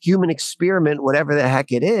 human experiment, whatever the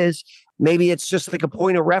heck it is, maybe it's just like a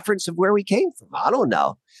point of reference of where we came from. I don't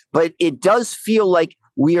know. But it does feel like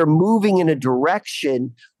we are moving in a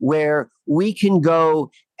direction where we can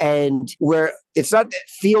go, and where it's not, it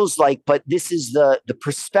feels like, but this is the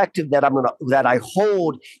perspective that I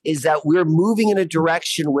hold, is that we're moving in a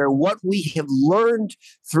direction where what we have learned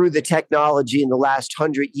through the technology in the last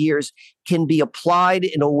 100 years can be applied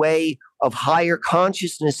in a way of higher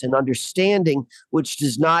consciousness and understanding, which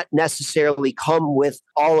does not necessarily come with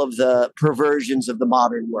all of the perversions of the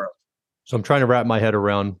modern world. So I'm trying to wrap my head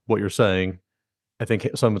around what you're saying. I think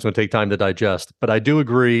someone's going to take time to digest, but I do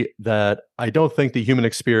agree that I don't think the human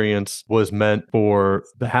experience was meant for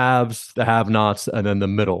the haves, the have-nots, and then the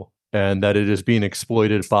middle, and that it is being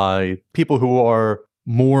exploited by people who are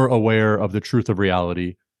more aware of the truth of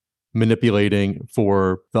reality, manipulating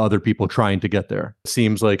for the other people trying to get there. It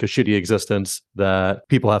seems like a shitty existence that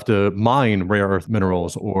people have to mine rare earth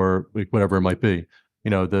minerals or like whatever it might be.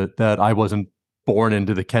 That I wasn't born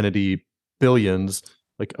into the Kennedy billions.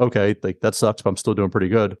 Like, okay, like that sucks, but I'm still doing pretty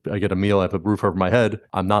good. I get a meal, I have a roof over my head.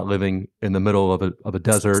 I'm not living in the middle of a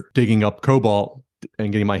desert, digging up cobalt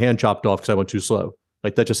and getting my hand chopped off because I went too slow.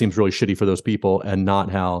 Like that just seems really shitty for those people and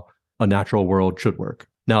not how a natural world should work.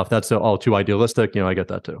 Now, if that's all too idealistic, I get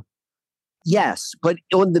that too. Yes, but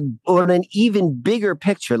on an even bigger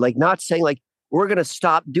picture, like not saying like we're going to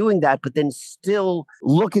stop doing that, but then still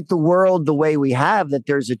look at the world the way we have, that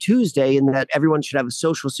there's a Tuesday and that everyone should have a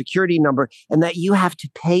social security number and that you have to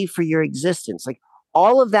pay for your existence. Like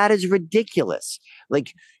all of that is ridiculous.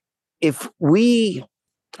 Like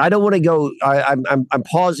I don't want to go. I'm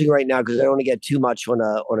pausing right now because I don't want to get too much on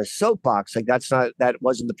a soapbox. Like that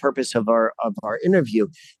wasn't the purpose of our interview.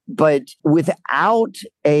 But without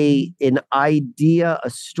an idea, a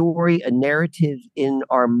story, a narrative in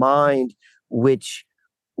our mind, where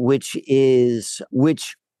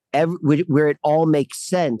it all makes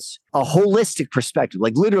sense, a holistic perspective,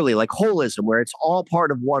 like literally like holism, where it's all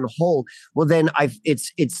part of one whole. Well, then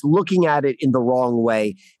it's looking at it in the wrong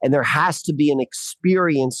way. And there has to be an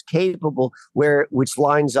experience capable which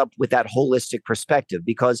lines up with that holistic perspective,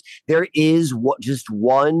 because there is just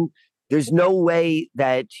one. There's no way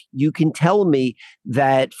that you can tell me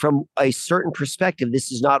that from a certain perspective,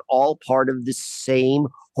 this is not all part of the same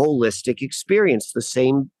holistic experience, the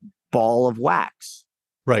same ball of wax.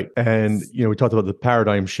 Right. And, we talked about the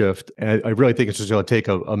paradigm shift. And I really think it's just going to take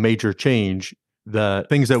a major change, that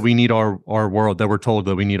things that we need our world, that we're told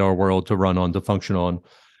that we need our world to run on, to function on.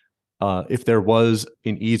 If there was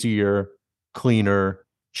an easier, cleaner,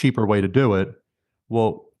 cheaper way to do it.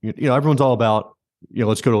 Well, everyone's all about,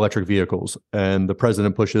 let's go to electric vehicles, and the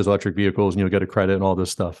president pushes electric vehicles and you'll get a credit and all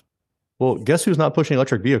this stuff. Well, guess who's not pushing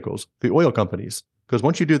electric vehicles? The oil companies. Because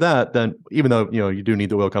once you do that, then even though, you do need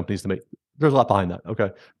the oil companies to make, there's a lot behind that.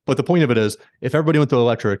 Okay. But the point of it is, if everybody went to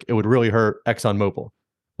electric, it would really hurt ExxonMobil.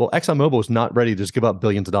 Well, ExxonMobil is not ready to just give up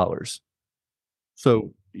billions of dollars.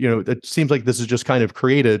 So, it seems like this is just kind of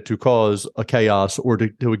created to cause a chaos, or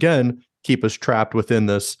to again, keep us trapped within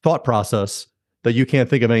this thought process that you can't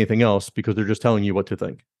think of anything else because they're just telling you what to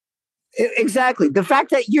think. Exactly. The fact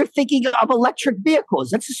that you're thinking of electric vehicles,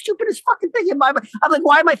 that's the stupidest fucking thing in my mind. I'm like,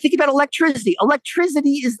 why am I thinking about electricity?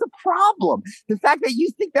 Electricity is the problem. The fact that you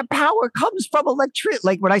think that power comes from electricity.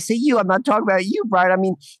 Like when I say you, I'm not talking about you, Brian. I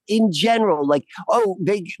mean, in general, like,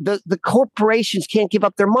 the corporations can't give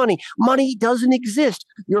up their money. Money doesn't exist.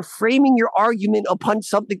 You're framing your argument upon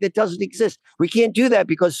something that doesn't exist. We can't do that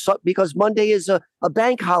because Monday is a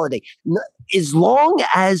bank holiday. As long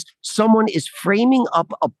as someone is framing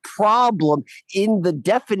up a problem in the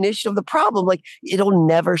definition of the problem, like, it'll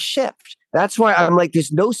never shift. That's why I'm like,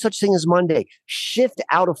 there's no such thing as Monday. Shift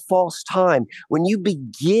out of false time. When you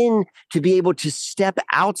begin to be able to step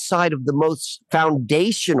outside of the most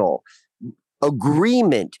foundational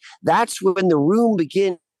agreement, that's when the room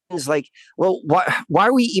begins. Like, well, why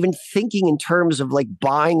are we even thinking in terms of like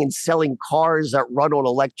buying and selling cars that run on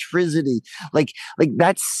electricity? Like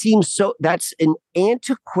that seems that's an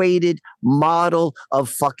antiquated model of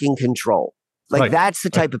fucking control. Like, right. That's the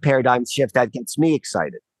type of paradigm shift that gets me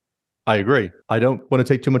excited. I agree. I don't want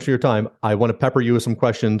to take too much of your time. I want to pepper you with some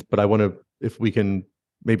questions, but I want to, if we can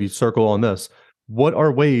maybe circle on this, what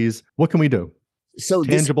can we do? So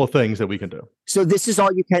tangible things that we can do. So this is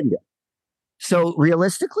all you can do. So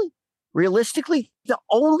realistically, the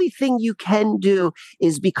only thing you can do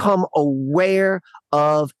is become aware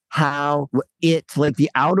of how like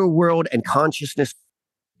the outer world and consciousness.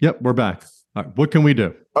 Yep, we're back. All right, what can we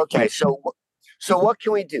do? Okay, so what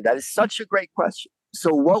can we do? That is such a great question.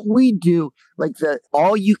 So what we do, like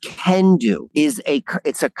all you can do is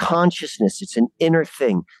it's a consciousness. It's an inner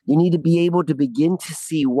thing. You need to be able to begin to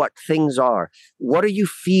see what things are. What are you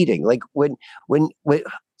feeding? Like when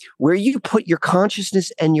where you put your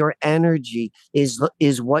consciousness and your energy is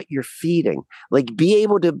what you're feeding. Like, be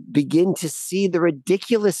able to begin to see the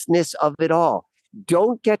ridiculousness of it all.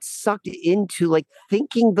 Don't get sucked into like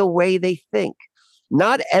thinking the way they think.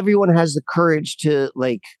 Not everyone has the courage to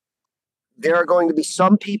there are going to be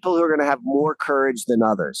some people who are going to have more courage than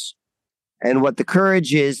others. And what the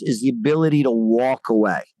courage is the ability to walk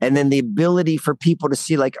away. And then the ability for people to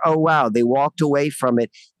see like, oh, wow, they walked away from it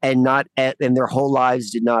and their whole lives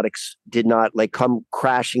did not like come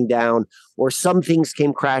crashing down, or some things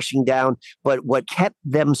came crashing down. But what kept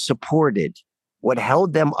them supported, what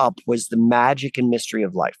held them up, was the magic and mystery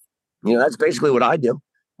of life. That's basically what I do.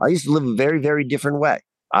 I used to live a very, very different way.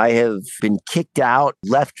 I have been kicked out,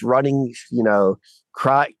 left running,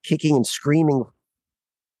 kicking and screaming.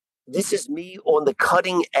 This is me on the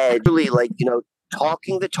cutting edge, really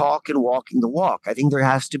talking the talk and walking the walk. I think there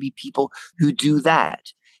has to be people who do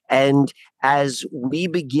that. And as we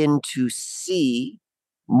begin to see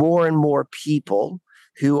more and more people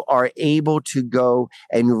who are able to go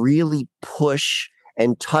and really push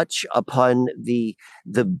and touch upon the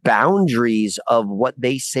boundaries of what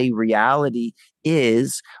they say reality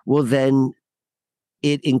is, well, then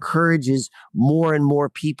it encourages more and more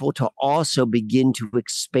people to also begin to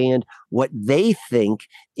expand what they think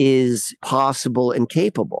is possible and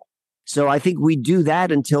capable. So I think we do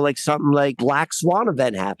that until like something like Black Swan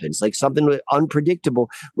event happens, like something unpredictable,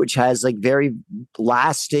 which has like very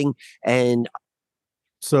lasting. And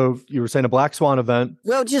so you were saying a Black Swan event,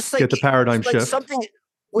 well, just like get the paradigm shift. Something,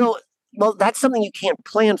 well, that's something you can't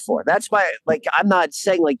plan for. That's why, I'm not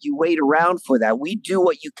saying you wait around for that. We do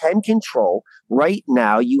what you can control right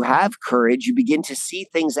now. You have courage. You begin to see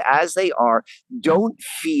things as they are. Don't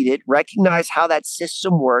feed it. Recognize how that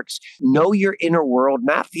system works. Know your inner world.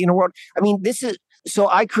 Map the inner world. I mean, so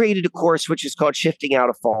I created a course which is called Shifting Out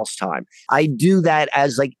of False Time. I do that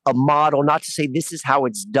as a model, not to say this is how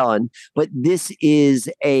it's done, but this is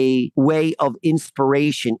a way of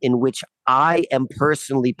inspiration in which I am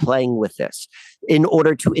personally playing with this in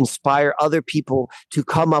order to inspire other people to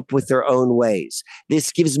come up with their own ways.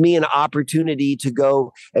 This gives me an opportunity to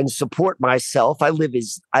go and support myself. I live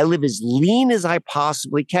as lean as I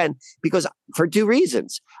possibly can, because for two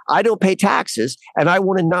reasons. I don't pay taxes, and I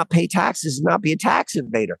want to not pay taxes and not be a tax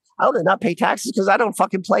evader. I want to not pay taxes because I don't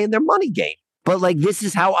fucking play in their money game. But this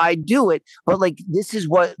is how I do it. But this is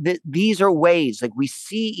what these are ways. We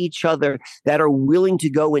see each other that are willing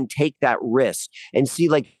to go and take that risk and see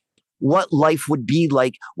what life would be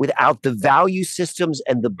like without the value systems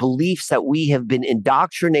and the beliefs that we have been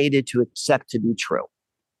indoctrinated to accept to be true.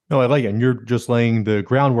 No, I like it. And you're just laying the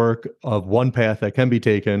groundwork of one path that can be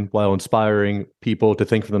taken while inspiring people to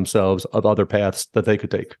think for themselves of other paths that they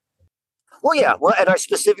could take. Well, yeah. Well, and I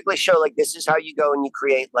specifically show like this is how you go and you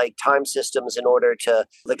create like time systems in order to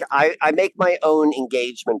like I make my own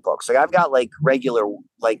engagement books. Like I've got like regular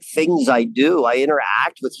like things I do. I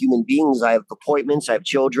interact with human beings. I have appointments. I have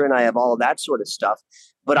children. I have all of that sort of stuff.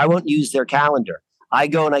 But I won't use their calendar. I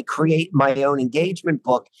go and I create my own engagement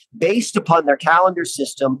book based upon their calendar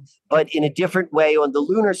system, but in a different way on the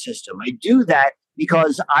lunar system. I do that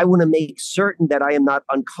because I want to make certain that I am not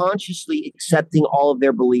unconsciously accepting all of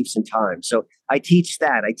their beliefs and time. So I teach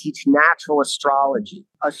that. I teach natural astrology.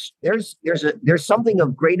 There's something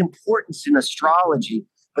of great importance in astrology,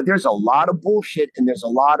 but there's a lot of bullshit and there's a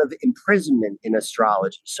lot of imprisonment in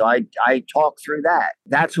astrology. So I talk through that.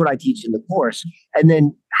 That's what I teach in the course. And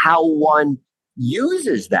then how one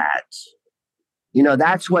uses that,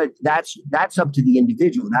 that's up to the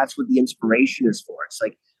individual. That's what the inspiration is for. It's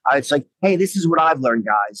like, hey, this is what I've learned,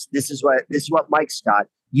 guys. This is what Mike's got.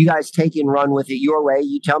 You guys take it and run with it your way.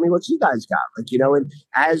 You tell me what you guys got. And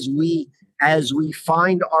as we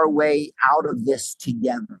find our way out of this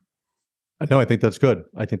together. No, I think that's good.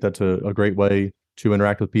 I think that's a great way to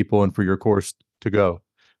interact with people and for your course to go.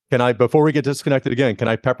 Before we get disconnected again, can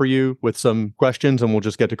I pepper you with some questions and we'll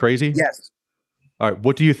just get to crazy? Yes. All right.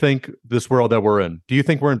 What do you think this world that we're in? Do you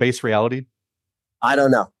think we're in base reality? I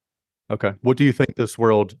don't know. Okay. What do you think this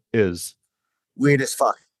world is? Weird as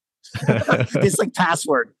fuck. It's like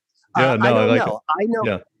password. Yeah, no, I don't like know. it. I know.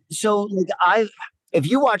 Yeah. So if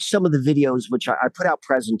you watch some of the videos, which I put out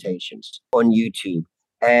presentations on YouTube,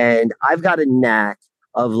 and I've got a knack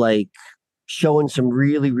of like showing some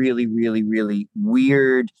really, really, really, really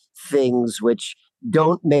weird things, which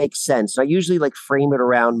don't make sense. I usually like frame it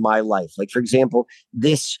around my life. Like, for example,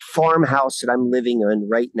 this farmhouse that I'm living in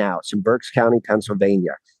right now, it's in Berks County,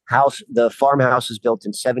 Pennsylvania. The farmhouse was built in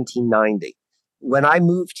 1790. When I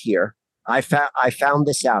moved here, I found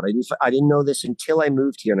this out. I didn't know this until I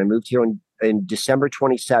moved here, and I moved here in December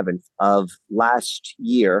 27th of last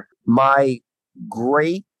year. My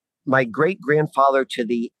great grandfather to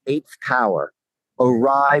the eighth power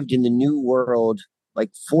arrived in the New World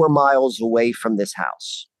like 4 miles away from this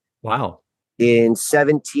house. Wow. In the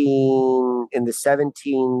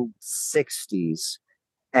 1760s.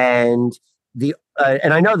 And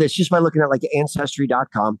and I know this just by looking at like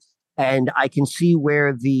ancestry.com, and I can see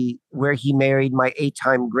where he married my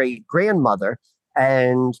 8-time great grandmother,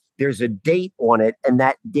 and there's a date on it, and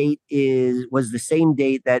that date was the same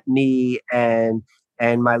date that me and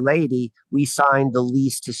my lady, we signed the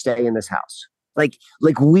lease to stay in this house. Like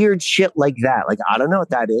weird shit like that. Like, I don't know what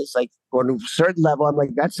that is. Like on a certain level, I'm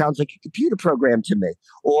like, that sounds like a computer program to me.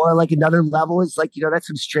 Or like another level is like, that's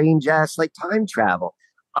some strange ass like time travel.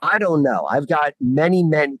 I don't know. I've got many,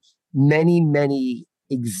 many, many, many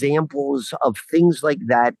examples of things like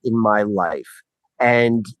that in my life.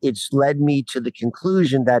 And it's led me to the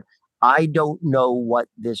conclusion that I don't know what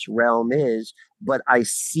this realm is, but I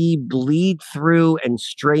see bleed through and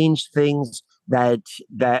strange things that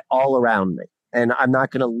all around me. And I'm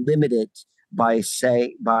not going to limit it by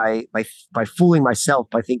fooling myself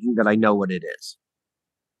by thinking that I know what it is.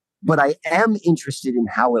 But I am interested in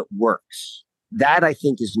how it works. That I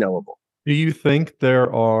think is knowable. Do you think there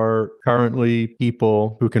are currently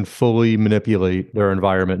people who can fully manipulate their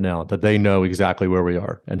environment now, that they know exactly where we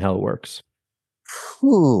are and how it works?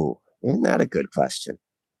 Ooh, isn't that a good question?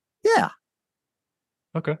 Yeah.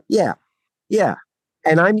 Okay. Yeah. Yeah.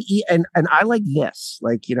 And I like this,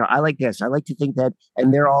 I like this. I like to think that,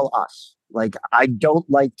 and they're all us. Like, I don't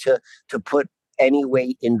like to put any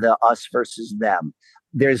weight in the us versus them.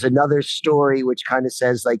 There's another story which kind of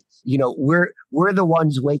says like, we're the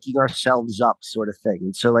ones waking ourselves up sort of thing.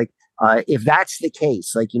 And so like, if that's the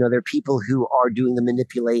case, like, there are people who are doing the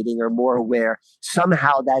manipulating or more aware,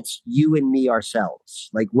 somehow that's you and me ourselves.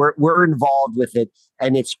 Like we're involved with it,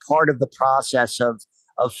 and it's part of the process of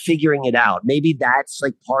figuring it out. Maybe that's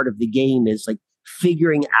like part of the game is like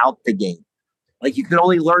figuring out the game. Like you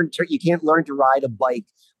can't learn to ride a bike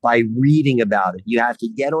by reading about it. You have to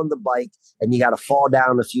get on the bike and you got to fall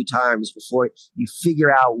down a few times before you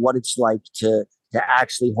figure out what it's like to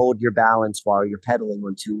actually hold your balance while you're pedaling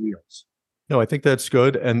on 2 wheels. No, I think that's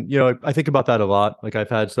good. And, I think about that a lot. Like I've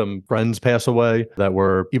had some friends pass away that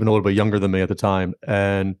were even a little bit younger than me at the time.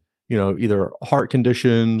 And either heart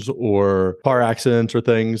conditions or car accidents or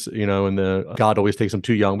things, and the God always takes them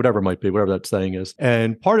too young, whatever it might be, whatever that saying is.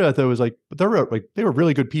 And part of that though is like, they were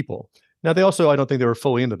really good people. Now, they also, I don't think they were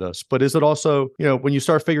fully into this, but is it also, when you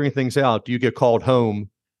start figuring things out, do you get called home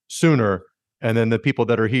sooner? And then the people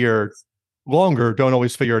that are here longer don't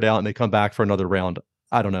always figure it out and they come back for another round.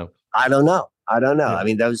 I don't know. I don't know. Yeah. I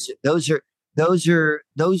mean, those are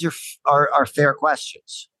fair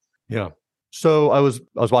questions. Yeah. So I was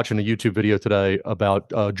watching a YouTube video today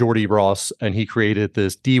about Geordie Ross, and he created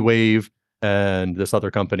this D-Wave and this other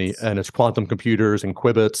company, and it's quantum computers and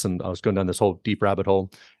qubits. And I was going down this whole deep rabbit hole.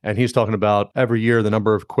 And he's talking about every year the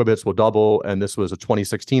number of qubits will double. And this was a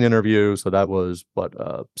 2016 interview. So that was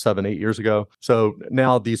 7-8 years ago. So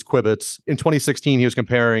now these qubits, in 2016, he was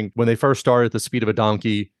comparing when they first started at the speed of a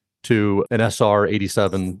donkey to an SR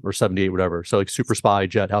 87 or 78, whatever. So like super spy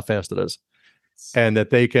jet, how fast it is. And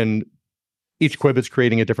that each qubit's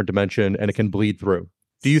creating a different dimension and it can bleed through.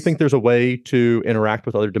 Do you think there's a way to interact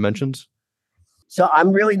with other dimensions? So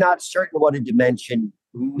I'm really not certain what a dimension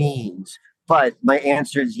means, but my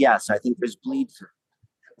answer is yes. I think there's bleed through.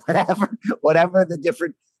 Whatever the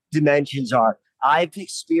different dimensions are. I've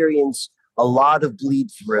experienced a lot of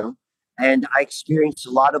bleed through, and I experienced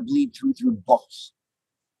a lot of bleed through books.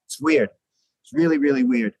 It's weird. It's really, really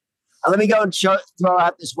weird. Let me go and throw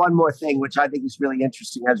out this one more thing, which I think is really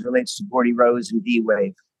interesting as it relates to Geordie Rose and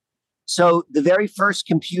D-Wave. So the very first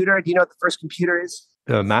computer, do you know what the first computer is?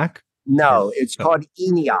 Mac? No, it's called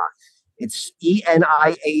ENIAC. It's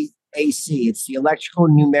ENIAC. It's the Electrical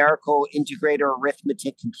Numerical Integrator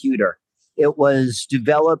Arithmetic Computer. It was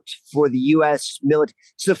developed for the U.S. military.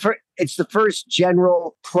 It's the first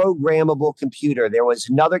general programmable computer. There was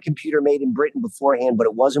another computer made in Britain beforehand, but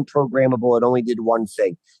it wasn't programmable. It only did one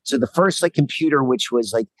thing. So the first computer, which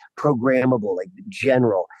was programmable,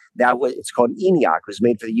 general, it's called ENIAC. It was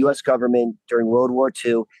made for the U.S. government during World War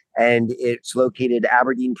II, and it's located at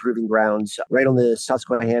Aberdeen Proving Grounds, right on the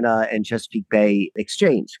Susquehanna and Chesapeake Bay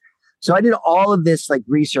exchange. So I did all of this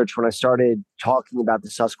research when I started talking about the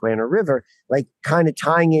Susquehanna River, kind of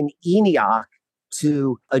tying in ENIAC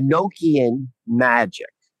to Enochian magic.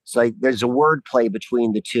 It's there's a word play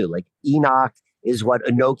between the two. Enoch is what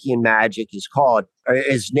Enochian magic is called, or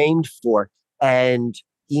is named for, and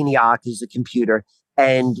ENIAC is the computer.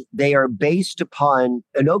 And they are based upon,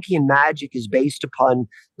 Enochian magic is based upon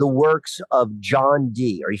the works of John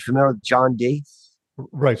Dee. Are you familiar with John Dee?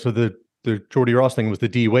 Right. So the Geordie Ross thing was the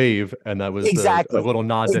D-Wave, and that was exactly a little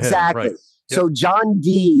nod to him. Exactly. Right. So John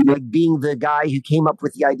Dee, being the guy who came up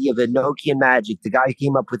with the idea of Enochian magic, the guy who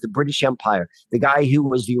came up with the British Empire, the guy who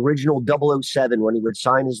was the original 007 when he would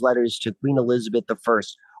sign his letters to Queen Elizabeth I,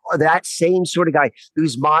 or that same sort of guy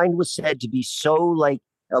whose mind was said to be so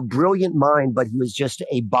a brilliant mind, but he was just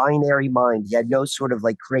a binary mind. He had no sort of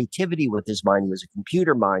creativity with his mind. He was a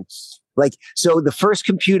computer mind. So the first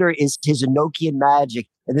computer is his Enochian magic.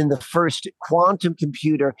 And then the first quantum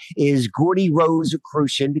computer is Geordie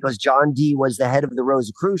Rosicrucian, because John Dee was the head of the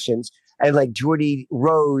Rosicrucians. And Geordie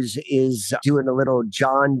Rose is doing a little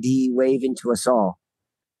John Dee waving to us all.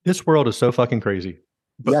 This world is so fucking crazy.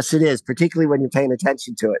 But yes, it is, particularly when you're paying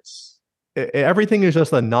attention to it. Everything is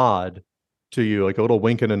just a nod to you, a little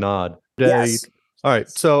wink and a nod. Yes. All right.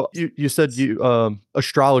 So you said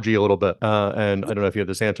astrology a little bit, and I don't know if you have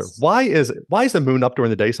this answer. Why is the moon up during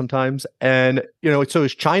the day sometimes? And so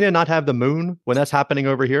is China not have the moon when that's happening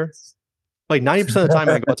over here? 90% of the time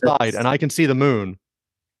I go outside and I can see the moon,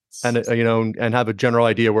 and and have a general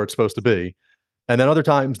idea where it's supposed to be. And then other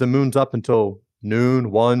times the moon's up until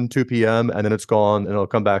noon, 1, 2 p.m., and then it's gone and it'll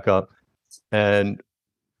come back up. And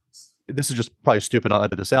this is just probably stupid. I'll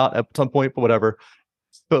edit this out at some point, but whatever.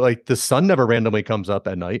 But the sun never randomly comes up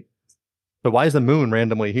at night. But why is the moon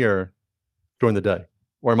randomly here during the day?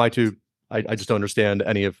 Or am I too? I just don't understand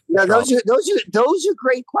any of. No, those are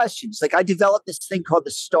great questions. I developed this thing called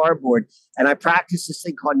the Starboard, and I practice this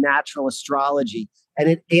thing called natural astrology, and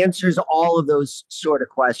it answers all of those sort of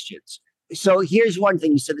questions. So here's one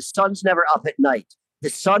thing: you said the sun's never up at night. The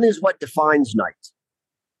sun is what defines night.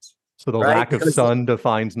 So the lack of sun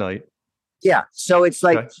defines night. Yeah. So it's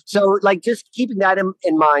just keeping that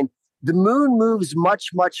in mind, the moon moves much,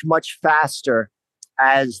 much, much faster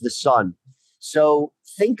as the sun. So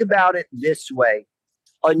think about it this way.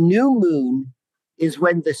 A new moon is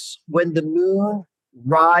when the moon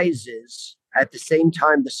rises at the same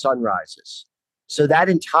time the sun rises. So that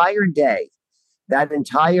entire day, that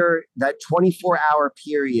 24-hour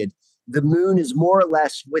period, the moon is more or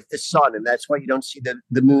less with the sun. And that's why you don't see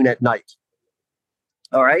the moon at night.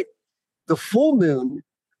 All right. The full moon,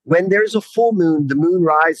 when there's a full moon, the moon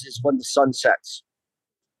rises when the sun sets.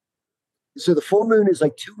 So the full moon is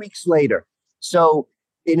 2 weeks later. So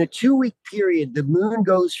in a 2-week period, the moon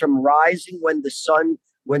goes from rising when the sun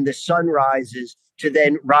rises to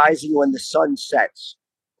then rising when the sun sets.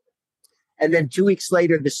 And then 2 weeks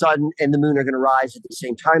later, the sun and the moon are going to rise at the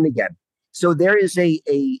same time again. So there is a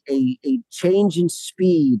change in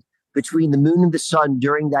speed between the moon and the sun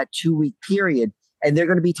during that 2 week period. And there are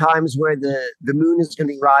going to be times where the moon is going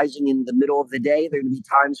to be rising in the middle of the day. There are going to be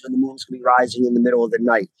times when the moon's going to be rising in the middle of the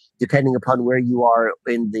night, depending upon where you are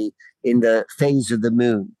in the phase of the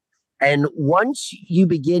moon. And once you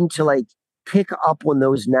begin to like pick up on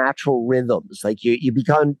those natural rhythms, like you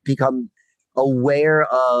become aware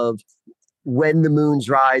of when the moon's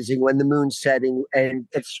rising, when the moon's setting. And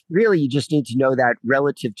it's really, you just need to know that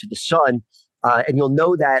relative to the sun. And you'll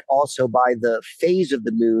know that also by the phase of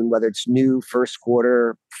the moon, whether it's new, first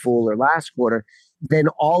quarter, full, or last quarter, then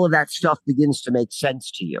all of that stuff begins to make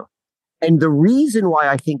sense to you. And the reason why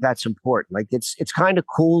I think that's important, like it's kind of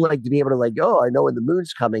cool, like to be able to like, oh, I know when the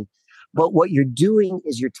moon's coming. But what you're doing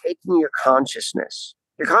is you're taking your consciousness.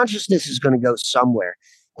 Your consciousness is going to go somewhere,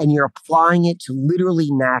 and you're applying it to literally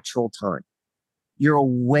natural time. You're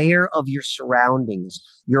aware of your surroundings.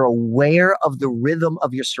 You're aware of the rhythm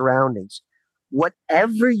of your surroundings.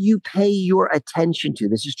 Whatever you pay your attention to,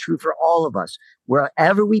 this is true for all of us,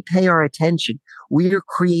 wherever we pay our attention, we are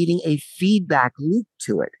creating a feedback loop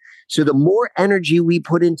to it. So the more energy we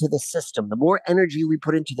put into the system, the more energy we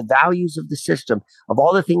put into the values of the system, of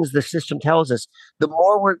all the things the system tells us, the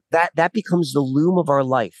more that becomes the loom of our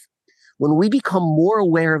life. When we become more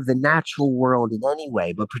aware of the natural world in any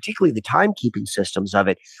way, but particularly the timekeeping systems of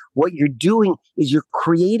it, what you're doing is you're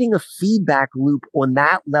creating a feedback loop on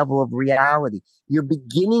that level of reality. You're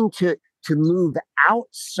beginning to move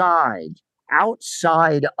outside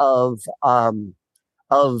of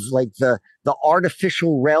like the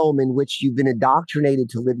artificial realm in which you've been indoctrinated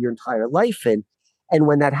to live your entire life in. And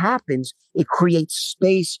when that happens, it creates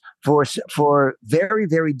space for very,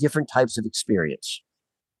 very different types of experience.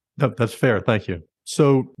 No, that's fair. Thank you.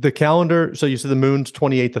 So the calendar, so you said the moon's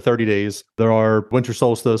 28 to 30 days. There are winter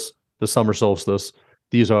solstice, the summer solstice.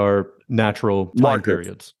 These are natural time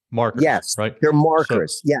periods. Markers. Yes. Right? They're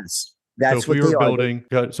markers. Yes. That's what they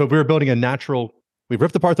are. So if we were building a natural, we've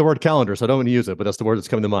ripped apart the word calendar, so I don't want to use it, but that's the word that's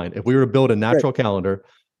coming to mind. If we were to build a natural calendar,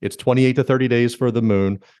 it's 28 to 30 days for the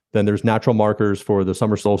moon. Then there's natural markers for the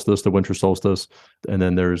summer solstice, the winter solstice, and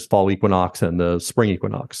then there's fall equinox and the spring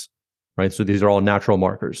equinox. Right. So these are all natural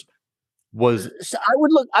markers. So I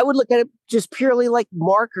would look at it just purely like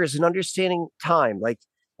markers and understanding time. Like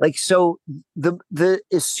so the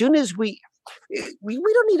as soon as we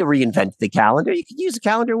don't need to reinvent the calendar. You can use a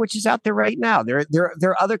calendar which is out there right now. There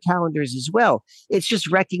are other calendars as well. It's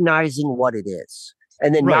just recognizing what it is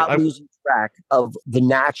and then not losing track of the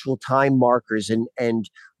natural time markers and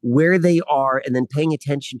where they are, and then paying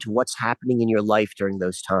attention to what's happening in your life during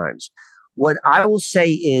those times. What I will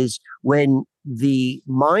say is when the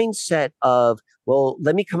mindset of, well,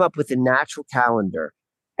 let me come up with a natural calendar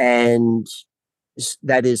and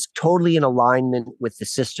that is totally in alignment with the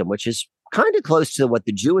system, which is kind of close to what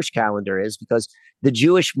the Jewish calendar is, because the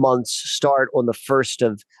Jewish months start on the first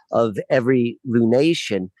of every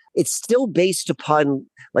lunation. It's still based upon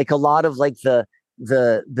like a lot of like the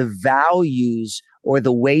values or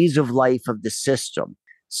the ways of life of the system.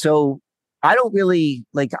 So I don't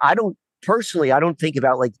think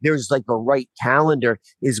about like there's like a right calendar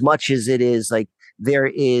as much as it is like there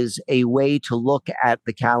is a way to look at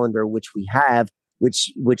the calendar which we have,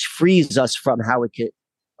 which frees us from how it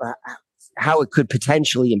could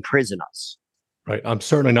potentially imprison us. Right. I'm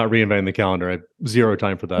certainly not reinventing the calendar. I have zero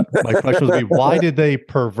time for that. My question would be, why did they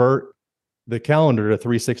pervert the calendar to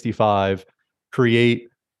 365, create,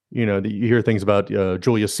 you hear things about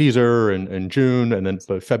Julius Caesar and June, and then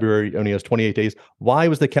February only has 28 days. Why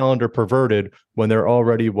was the calendar perverted when there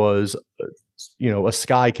already was, a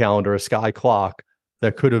sky calendar, a sky clock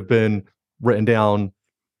that could have been written down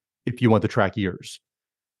if you want to track years?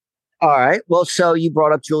 All right. Well, so you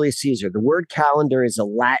brought up Julius Caesar. The word calendar is a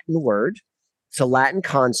Latin word. It's a Latin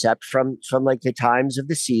concept from like the times of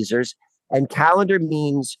the Caesars. And calendar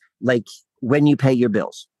means like when you pay your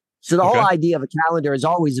bills. So the whole idea of a calendar is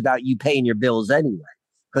always about you paying your bills anyway,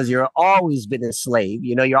 because you're always been a slave.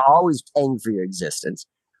 You're always paying for your existence.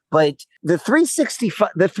 But the 360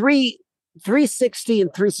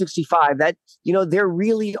 and 365, that,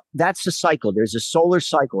 that's a cycle. There's a solar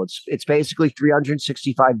cycle. It's basically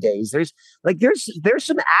 365 days. There's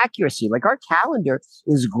some accuracy. Like our calendar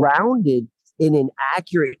is grounded in an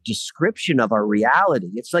accurate description of our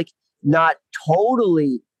reality. It's like not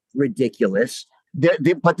totally ridiculous,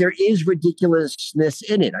 but there is ridiculousness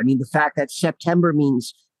in it. I mean, the fact that September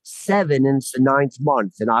means 7 and it's the 9th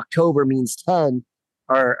month, and October means 10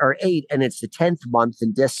 or 8 and it's the 10th month,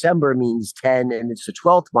 and December means 10 and it's the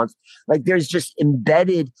 12th month. Like there's just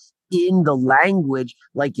embedded in the language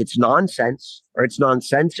like it's nonsense or it's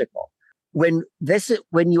nonsensical. When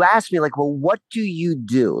you ask me like, well, what do you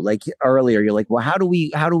do? Like earlier, you're like, well, how do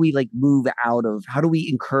we like move out of, how do we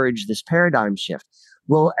encourage this paradigm shift?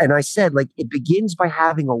 Well, and I said, like, it begins by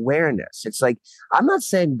having awareness. It's like, I'm not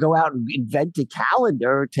saying go out and invent a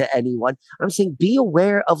calendar to anyone. I'm saying be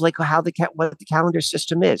aware of like how what the calendar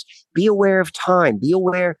system is. Be aware of time. Be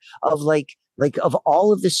aware of like of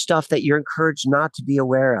all of this stuff that you're encouraged not to be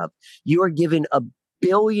aware of. You are given a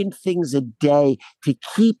billion things a day to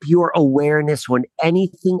keep your awareness on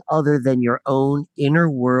anything other than your own inner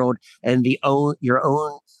world and your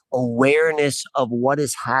own awareness of what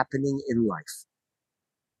is happening in life.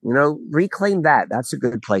 Reclaim that. That's a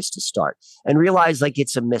good place to start, and realize like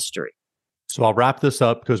it's a mystery. So I'll wrap this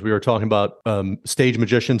up because we were talking about stage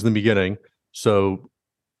magicians in the beginning. So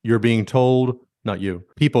you're being told, not you,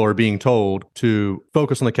 people are being told to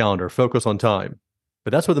focus on the calendar, focus on time. But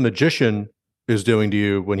that's what the magician is doing to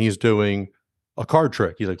you when he's doing a card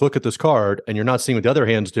trick. He's like, look at this card, and you're not seeing what the other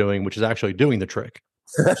hand's doing, which is actually doing the trick.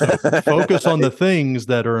 So focus on the things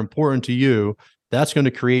that are important to you. That's going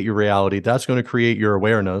to create your reality. That's going to create your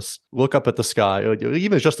awareness. Look up at the sky,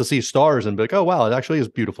 even just to see stars and be like, oh, wow, it actually is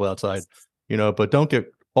beautiful outside, but don't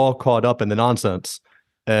get all caught up in the nonsense.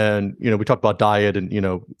 And, we talked about diet and,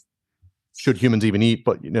 should humans even eat?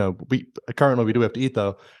 But, we currently do have to eat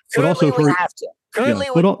though. But also we have to. Currently,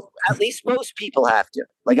 at least most people have to.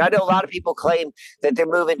 Like I know a lot of people claim that they're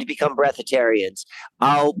moving to become breatharians.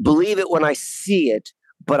 I'll believe it when I see it.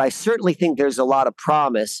 But I certainly think there's a lot of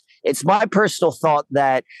promise. It's my personal thought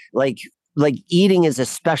that like eating is a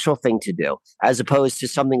special thing to do as opposed to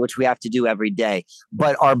something which we have to do every day.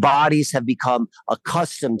 But our bodies have become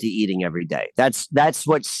accustomed to eating every day. That's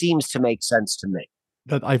what seems to make sense to me.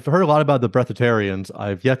 I've heard a lot about the breatharians.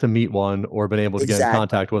 I've yet to meet one or been able to get in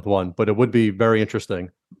contact with one, but it would be very interesting.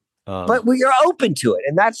 But you're open to it.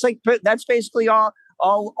 And that's basically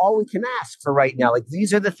all we can ask for right now. Like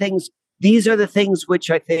these are the things which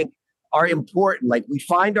I think are important. Like we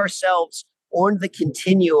find ourselves on the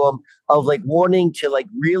continuum of like wanting to like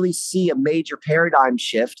really see a major paradigm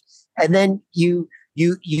shift. And then you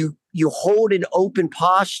hold an open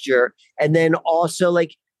posture and then also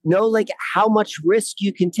like know like how much risk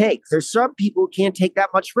you can take. There's some people who can't take that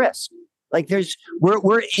much risk. Like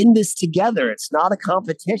we're in this together. It's not a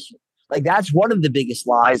competition. Like that's one of the biggest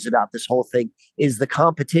lies about this whole thing is the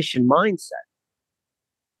competition mindset.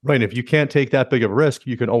 Right. If you can't take that big of a risk,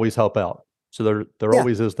 you can always help out. So there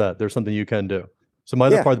always is that. There's something you can do. So my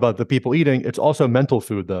other part about the people eating, it's also mental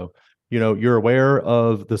food though. You're aware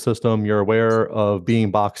of the system, you're aware of being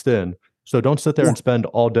boxed in. So don't sit there and spend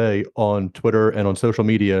all day on Twitter and on social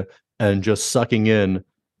media and just sucking in,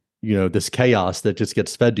 this chaos that just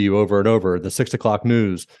gets fed to you over and over. The 6 o'clock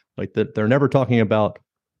news, like that, they're never talking about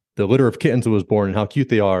the litter of kittens that was born and how cute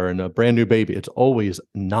they are and a brand new baby. It's always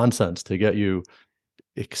nonsense to get you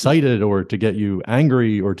excited or to get you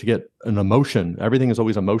angry or to get an emotion. Everything is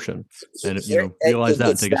always emotion, and realize that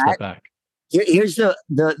and take a step back. Here's the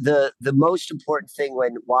most important thing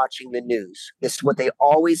when watching the news. This is what they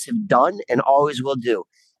always have done and always will do.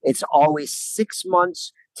 It's always 6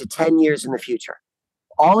 months to 10 years in the future.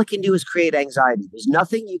 All it can do is create anxiety. There's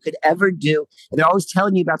nothing you could ever do. And they're always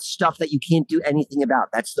telling you about stuff that you can't do anything about.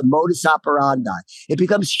 That's the modus operandi. It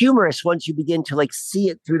becomes humorous once you begin to like see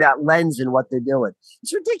it through that lens and what they're doing.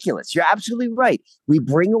 It's ridiculous. You're absolutely right. We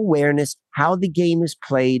bring awareness, how the game is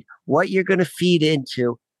played, what you're going to feed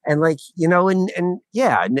into. And like, and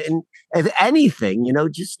if anything,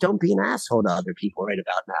 just don't be an asshole to other people right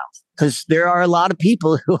about now. Because there are a lot of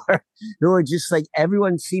people who are just like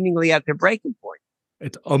everyone seemingly at their breaking point.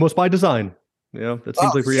 It's almost by design. That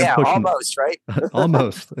seems like we're pushing. Almost, right?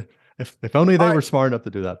 Almost. If only they were smart enough to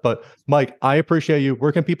do that. But Mike, I appreciate you.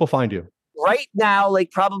 Where can people find you? Right now, like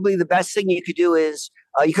probably the best thing you could do is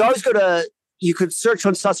you could always you could search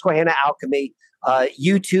on Susquehanna Alchemy.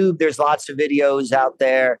 YouTube, there's lots of videos out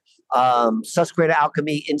there. Susquehanna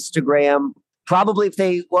Alchemy, Instagram. Probably if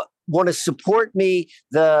they want to support me,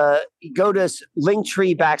 go to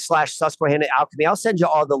Linktree/Susquehanna Alchemy. I'll send you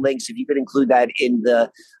all the links if you could include that in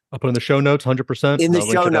I'll put in the show notes, 100%. In the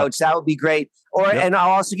show notes, that would be great. And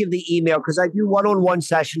I'll also give the email because I do one-on-one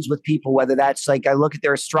sessions with people, whether that's like I look at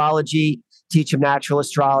their astrology, teach them natural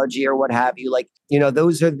astrology or what have you. Like,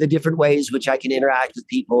 those are the different ways which I can interact with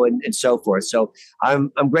people and so forth. So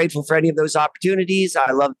I'm grateful for any of those opportunities.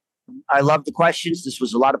 I love the questions. This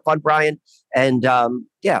was a lot of fun, Brian. And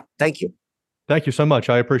thank you. Thank you so much.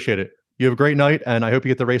 I appreciate it. You have a great night, and I hope you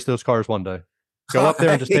get to race those cars one day. Go up there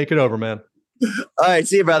and just take it over, man. All right.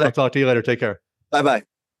 See you, brother. I'll talk to you later. Take care. Bye-bye.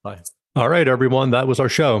 Bye. All right, everyone. That was our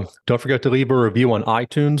show. Don't forget to leave a review on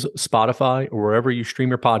iTunes, Spotify, or wherever you stream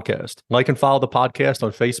your podcast. Like and follow the podcast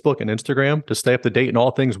on Facebook and Instagram to stay up to date in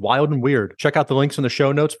all things wild and weird. Check out the links in the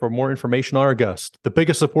show notes for more information on our guest. The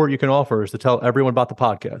biggest support you can offer is to tell everyone about the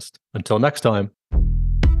podcast. Until next time.